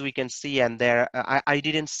different ways we can see, and there I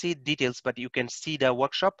didn't see details, but you can see the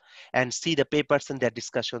workshop and see the papers and their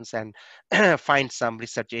discussions and find some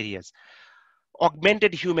research areas.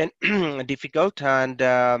 Augmented human difficult, and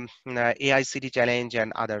AICD challenge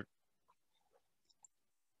and other.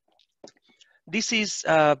 This is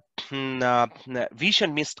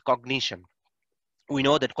vision missed cognition. We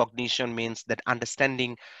know that cognition means that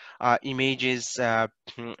understanding images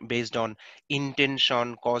based on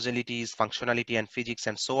intention, causalities, functionality, and physics,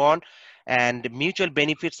 and so on. And mutual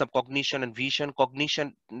benefits of cognition and vision.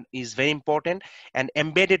 Cognition is very important, and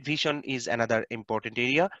embedded vision is another important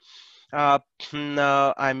area.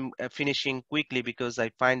 I'm finishing quickly because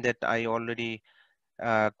I find that I already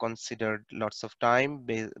considered lots of time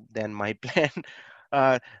than my plan.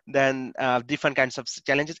 Then different kinds of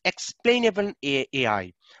challenges. Explainable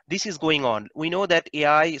AI. This is going on. We know that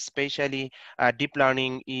AI, especially deep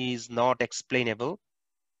learning, is not explainable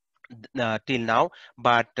till now,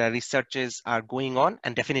 but researches are going on,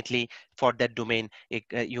 and definitely for that domain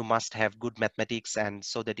you must have good mathematics, and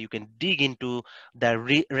so that you can dig into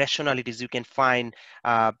the rationalities, you can find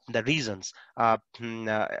the reasons.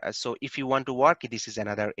 So if you want to work, this is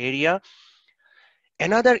another area.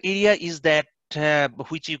 Another area is that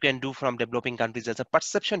which you can do from developing countries as a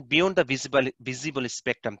perception beyond the visible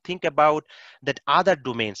spectrum. Think about that other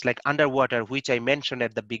domains like underwater, which I mentioned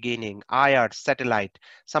at the beginning, IR, satellite.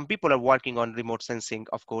 Some people are working on remote sensing,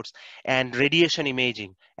 of course, and radiation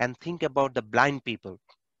imaging. And think about the blind people,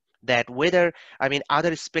 that whether, I mean,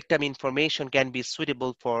 other spectrum information can be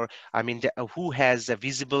suitable for, I mean, who has a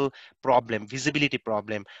visibility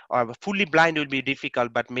problem, or fully blind will be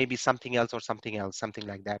difficult, but maybe something else or something else, something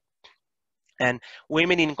like that. And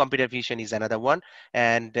women in computer vision is another one,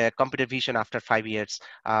 and computer vision after 5 years.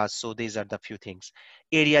 So these are the few things: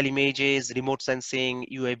 aerial images, remote sensing,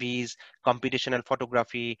 UAVs, computational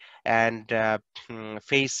photography, and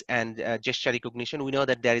face and gesture recognition. We know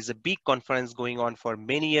that there is a big conference going on for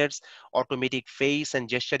many years, automatic face and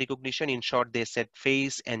gesture recognition. In short, they said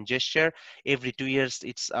face and gesture. Every 2 years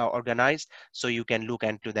it's organized, so you can look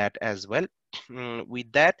into that as well.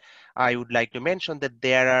 With that, I would like to mention that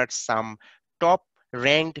there are some top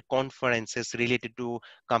ranked conferences related to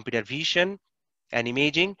computer vision and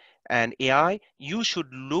imaging and AI. You should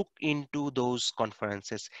look into those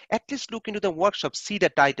conferences. At least look into the workshops, see the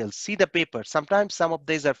titles, see the paper. Sometimes some of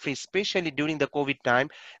these are free, especially during the COVID time,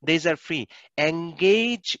 these are free.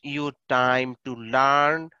 Engage your time to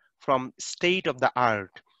learn from state of the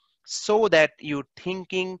art, so that your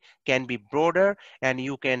thinking can be broader and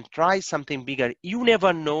you can try something bigger. You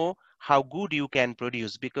never know how good you can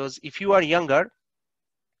produce, because if you are younger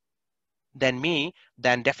than me,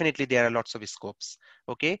 then definitely there are lots of scopes.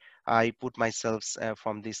 Okay, I put myself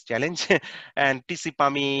from this challenge and TC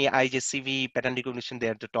PAMI, IJCV, pattern recognition, they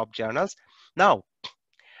are the top journals. Now,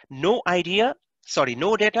 no idea, sorry,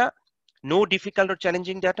 no data, no difficult or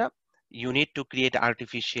challenging data, you need to create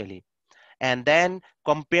artificially, and then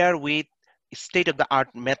compare with state of the art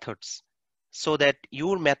methods, so that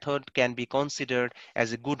your method can be considered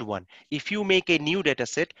as a good one. If you make a new data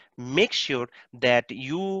set, make sure that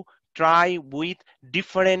you try with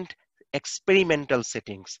different experimental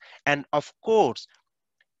settings. And of course,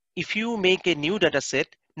 if you make a new data set,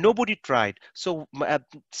 nobody tried. So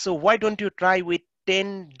why don't you try with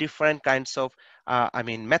 10 different kinds of, I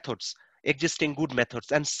mean, methods? existing good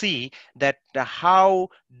methods and see that how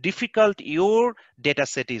difficult your data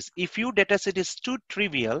set is. If your data set is too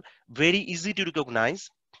trivial, very easy to recognize,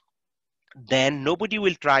 then nobody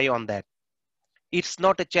will try on that. It's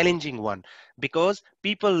not a challenging one because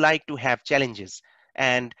people like to have challenges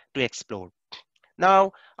and to explore.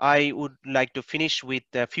 Now, I would like to finish with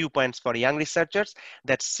a few points for young researchers: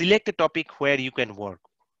 that select a topic where you can work.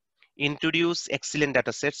 Introduce excellent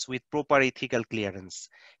datasets with proper ethical clearance.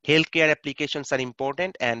 Healthcare applications are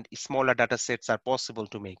important and smaller datasets are possible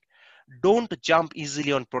to make. Don't jump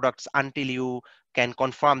easily on products until you can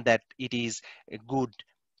confirm that it is good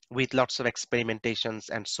with lots of experimentations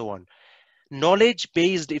and so on.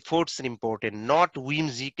 Knowledge-based efforts are important, not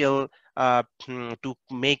whimsical to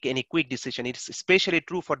make any quick decision. It's especially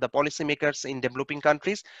true for the policymakers in developing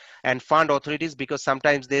countries and fund authorities, because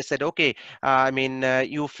sometimes they said, okay,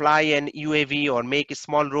 you fly an UAV or make a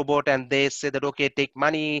small robot, and they say that, okay, take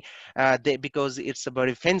money because it's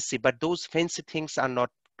very fancy, but those fancy things are not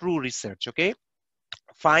true research, okay?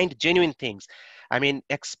 Find genuine things.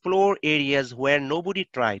 Explore areas where nobody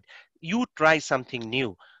tried. You try something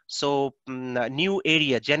new. So new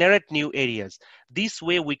area, generate new areas. This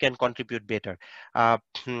way we can contribute better. But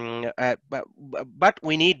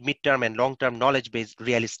we need midterm and long-term knowledge-based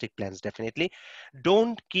realistic plans, definitely.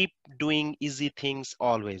 Don't keep doing easy things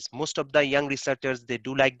always. Most of the young researchers, they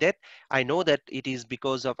do like that. I know that it is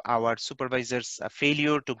because of our supervisors'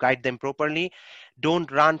 failure to guide them properly.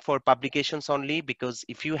 Don't run for publications only, because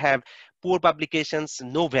if you have poor publications,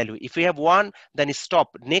 no value. If you have one, then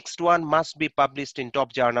stop. Next one must be published in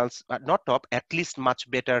top journals, not top, at least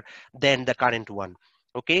much better than the current one.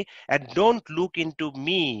 Okay, and don't look into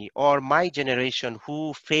me or my generation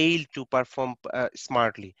who failed to perform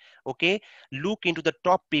smartly. Okay, look into the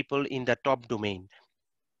top people in the top domain,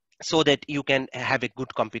 so that you can have a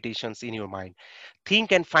good competitions in your mind.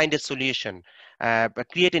 Think and find a solution, but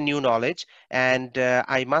create a new knowledge. And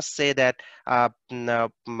I must say that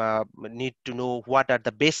need to know what are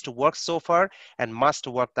the best works so far and must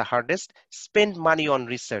work the hardest. Spend money on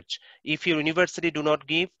research. If your university do not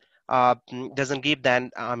give, doesn't give,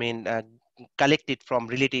 then collect it from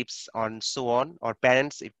relatives and so on, or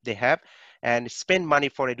parents if they have, and spend money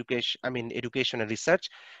for education, education and research.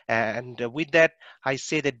 And with that, I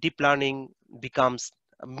say that deep learning becomes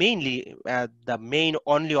mainly the main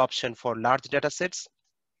only option for large data sets.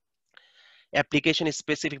 Application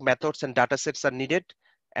specific methods and data sets are needed.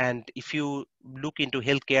 And if you look into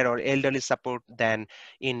healthcare or elderly support, then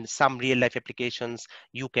in some real life applications,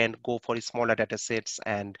 you can go for smaller data sets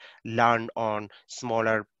and learn on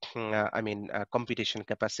smaller computation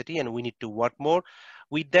capacity, and we need to work more.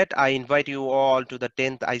 With that, I invite you all to the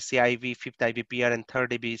 10th ICIV, 5th IVPR, and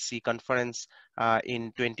 3rd ABC conference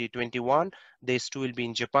in 2021. These two will be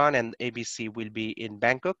in Japan, and ABC will be in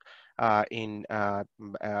Bangkok in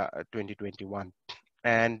 2021.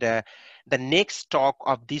 And the next talk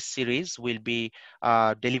of this series will be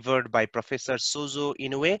delivered by Professor Sozo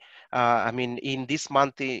Inoue. In this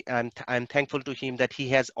month, I'm thankful to him that he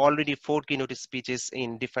has already 4 keynote speeches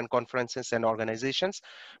in different conferences and organizations,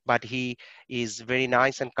 but he is very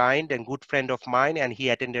nice and kind and good friend of mine, and he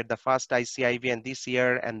attended the first ICIV, and this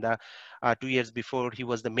year and the 2 years before, he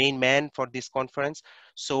was the main man for this conference.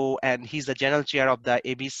 So, and he's the general chair of the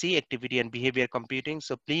ABC, Activity and Behavior Computing.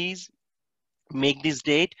 So please make this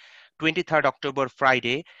date, 23rd October,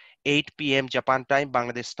 Friday, 8 p.m. Japan time,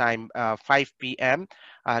 Bangladesh time, 5 p.m.,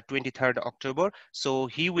 23rd October. So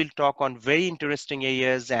he will talk on very interesting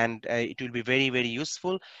areas, and it will be very, very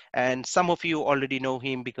useful. And some of you already know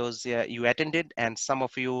him because you attended, and some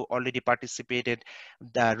of you already participated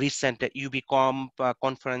the recent UBCOM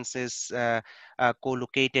conferences,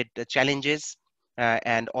 co-located challenges,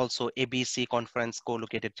 and also ABC conference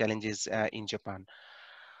co-located challenges in Japan.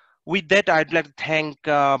 With that, I'd like to thank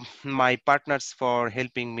my partners for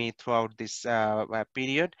helping me throughout this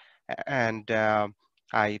period, and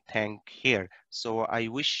I thank here. So I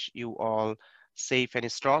wish you all safe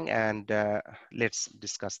and strong, and let's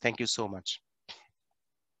discuss. Thank you so much.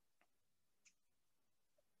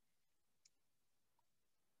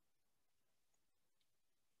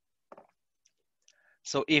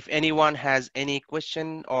 So if anyone has any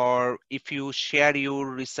question, or if you share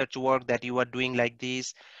your research work that you are doing like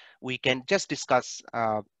this, we can just discuss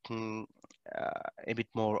a bit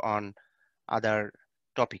more on other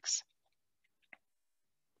topics.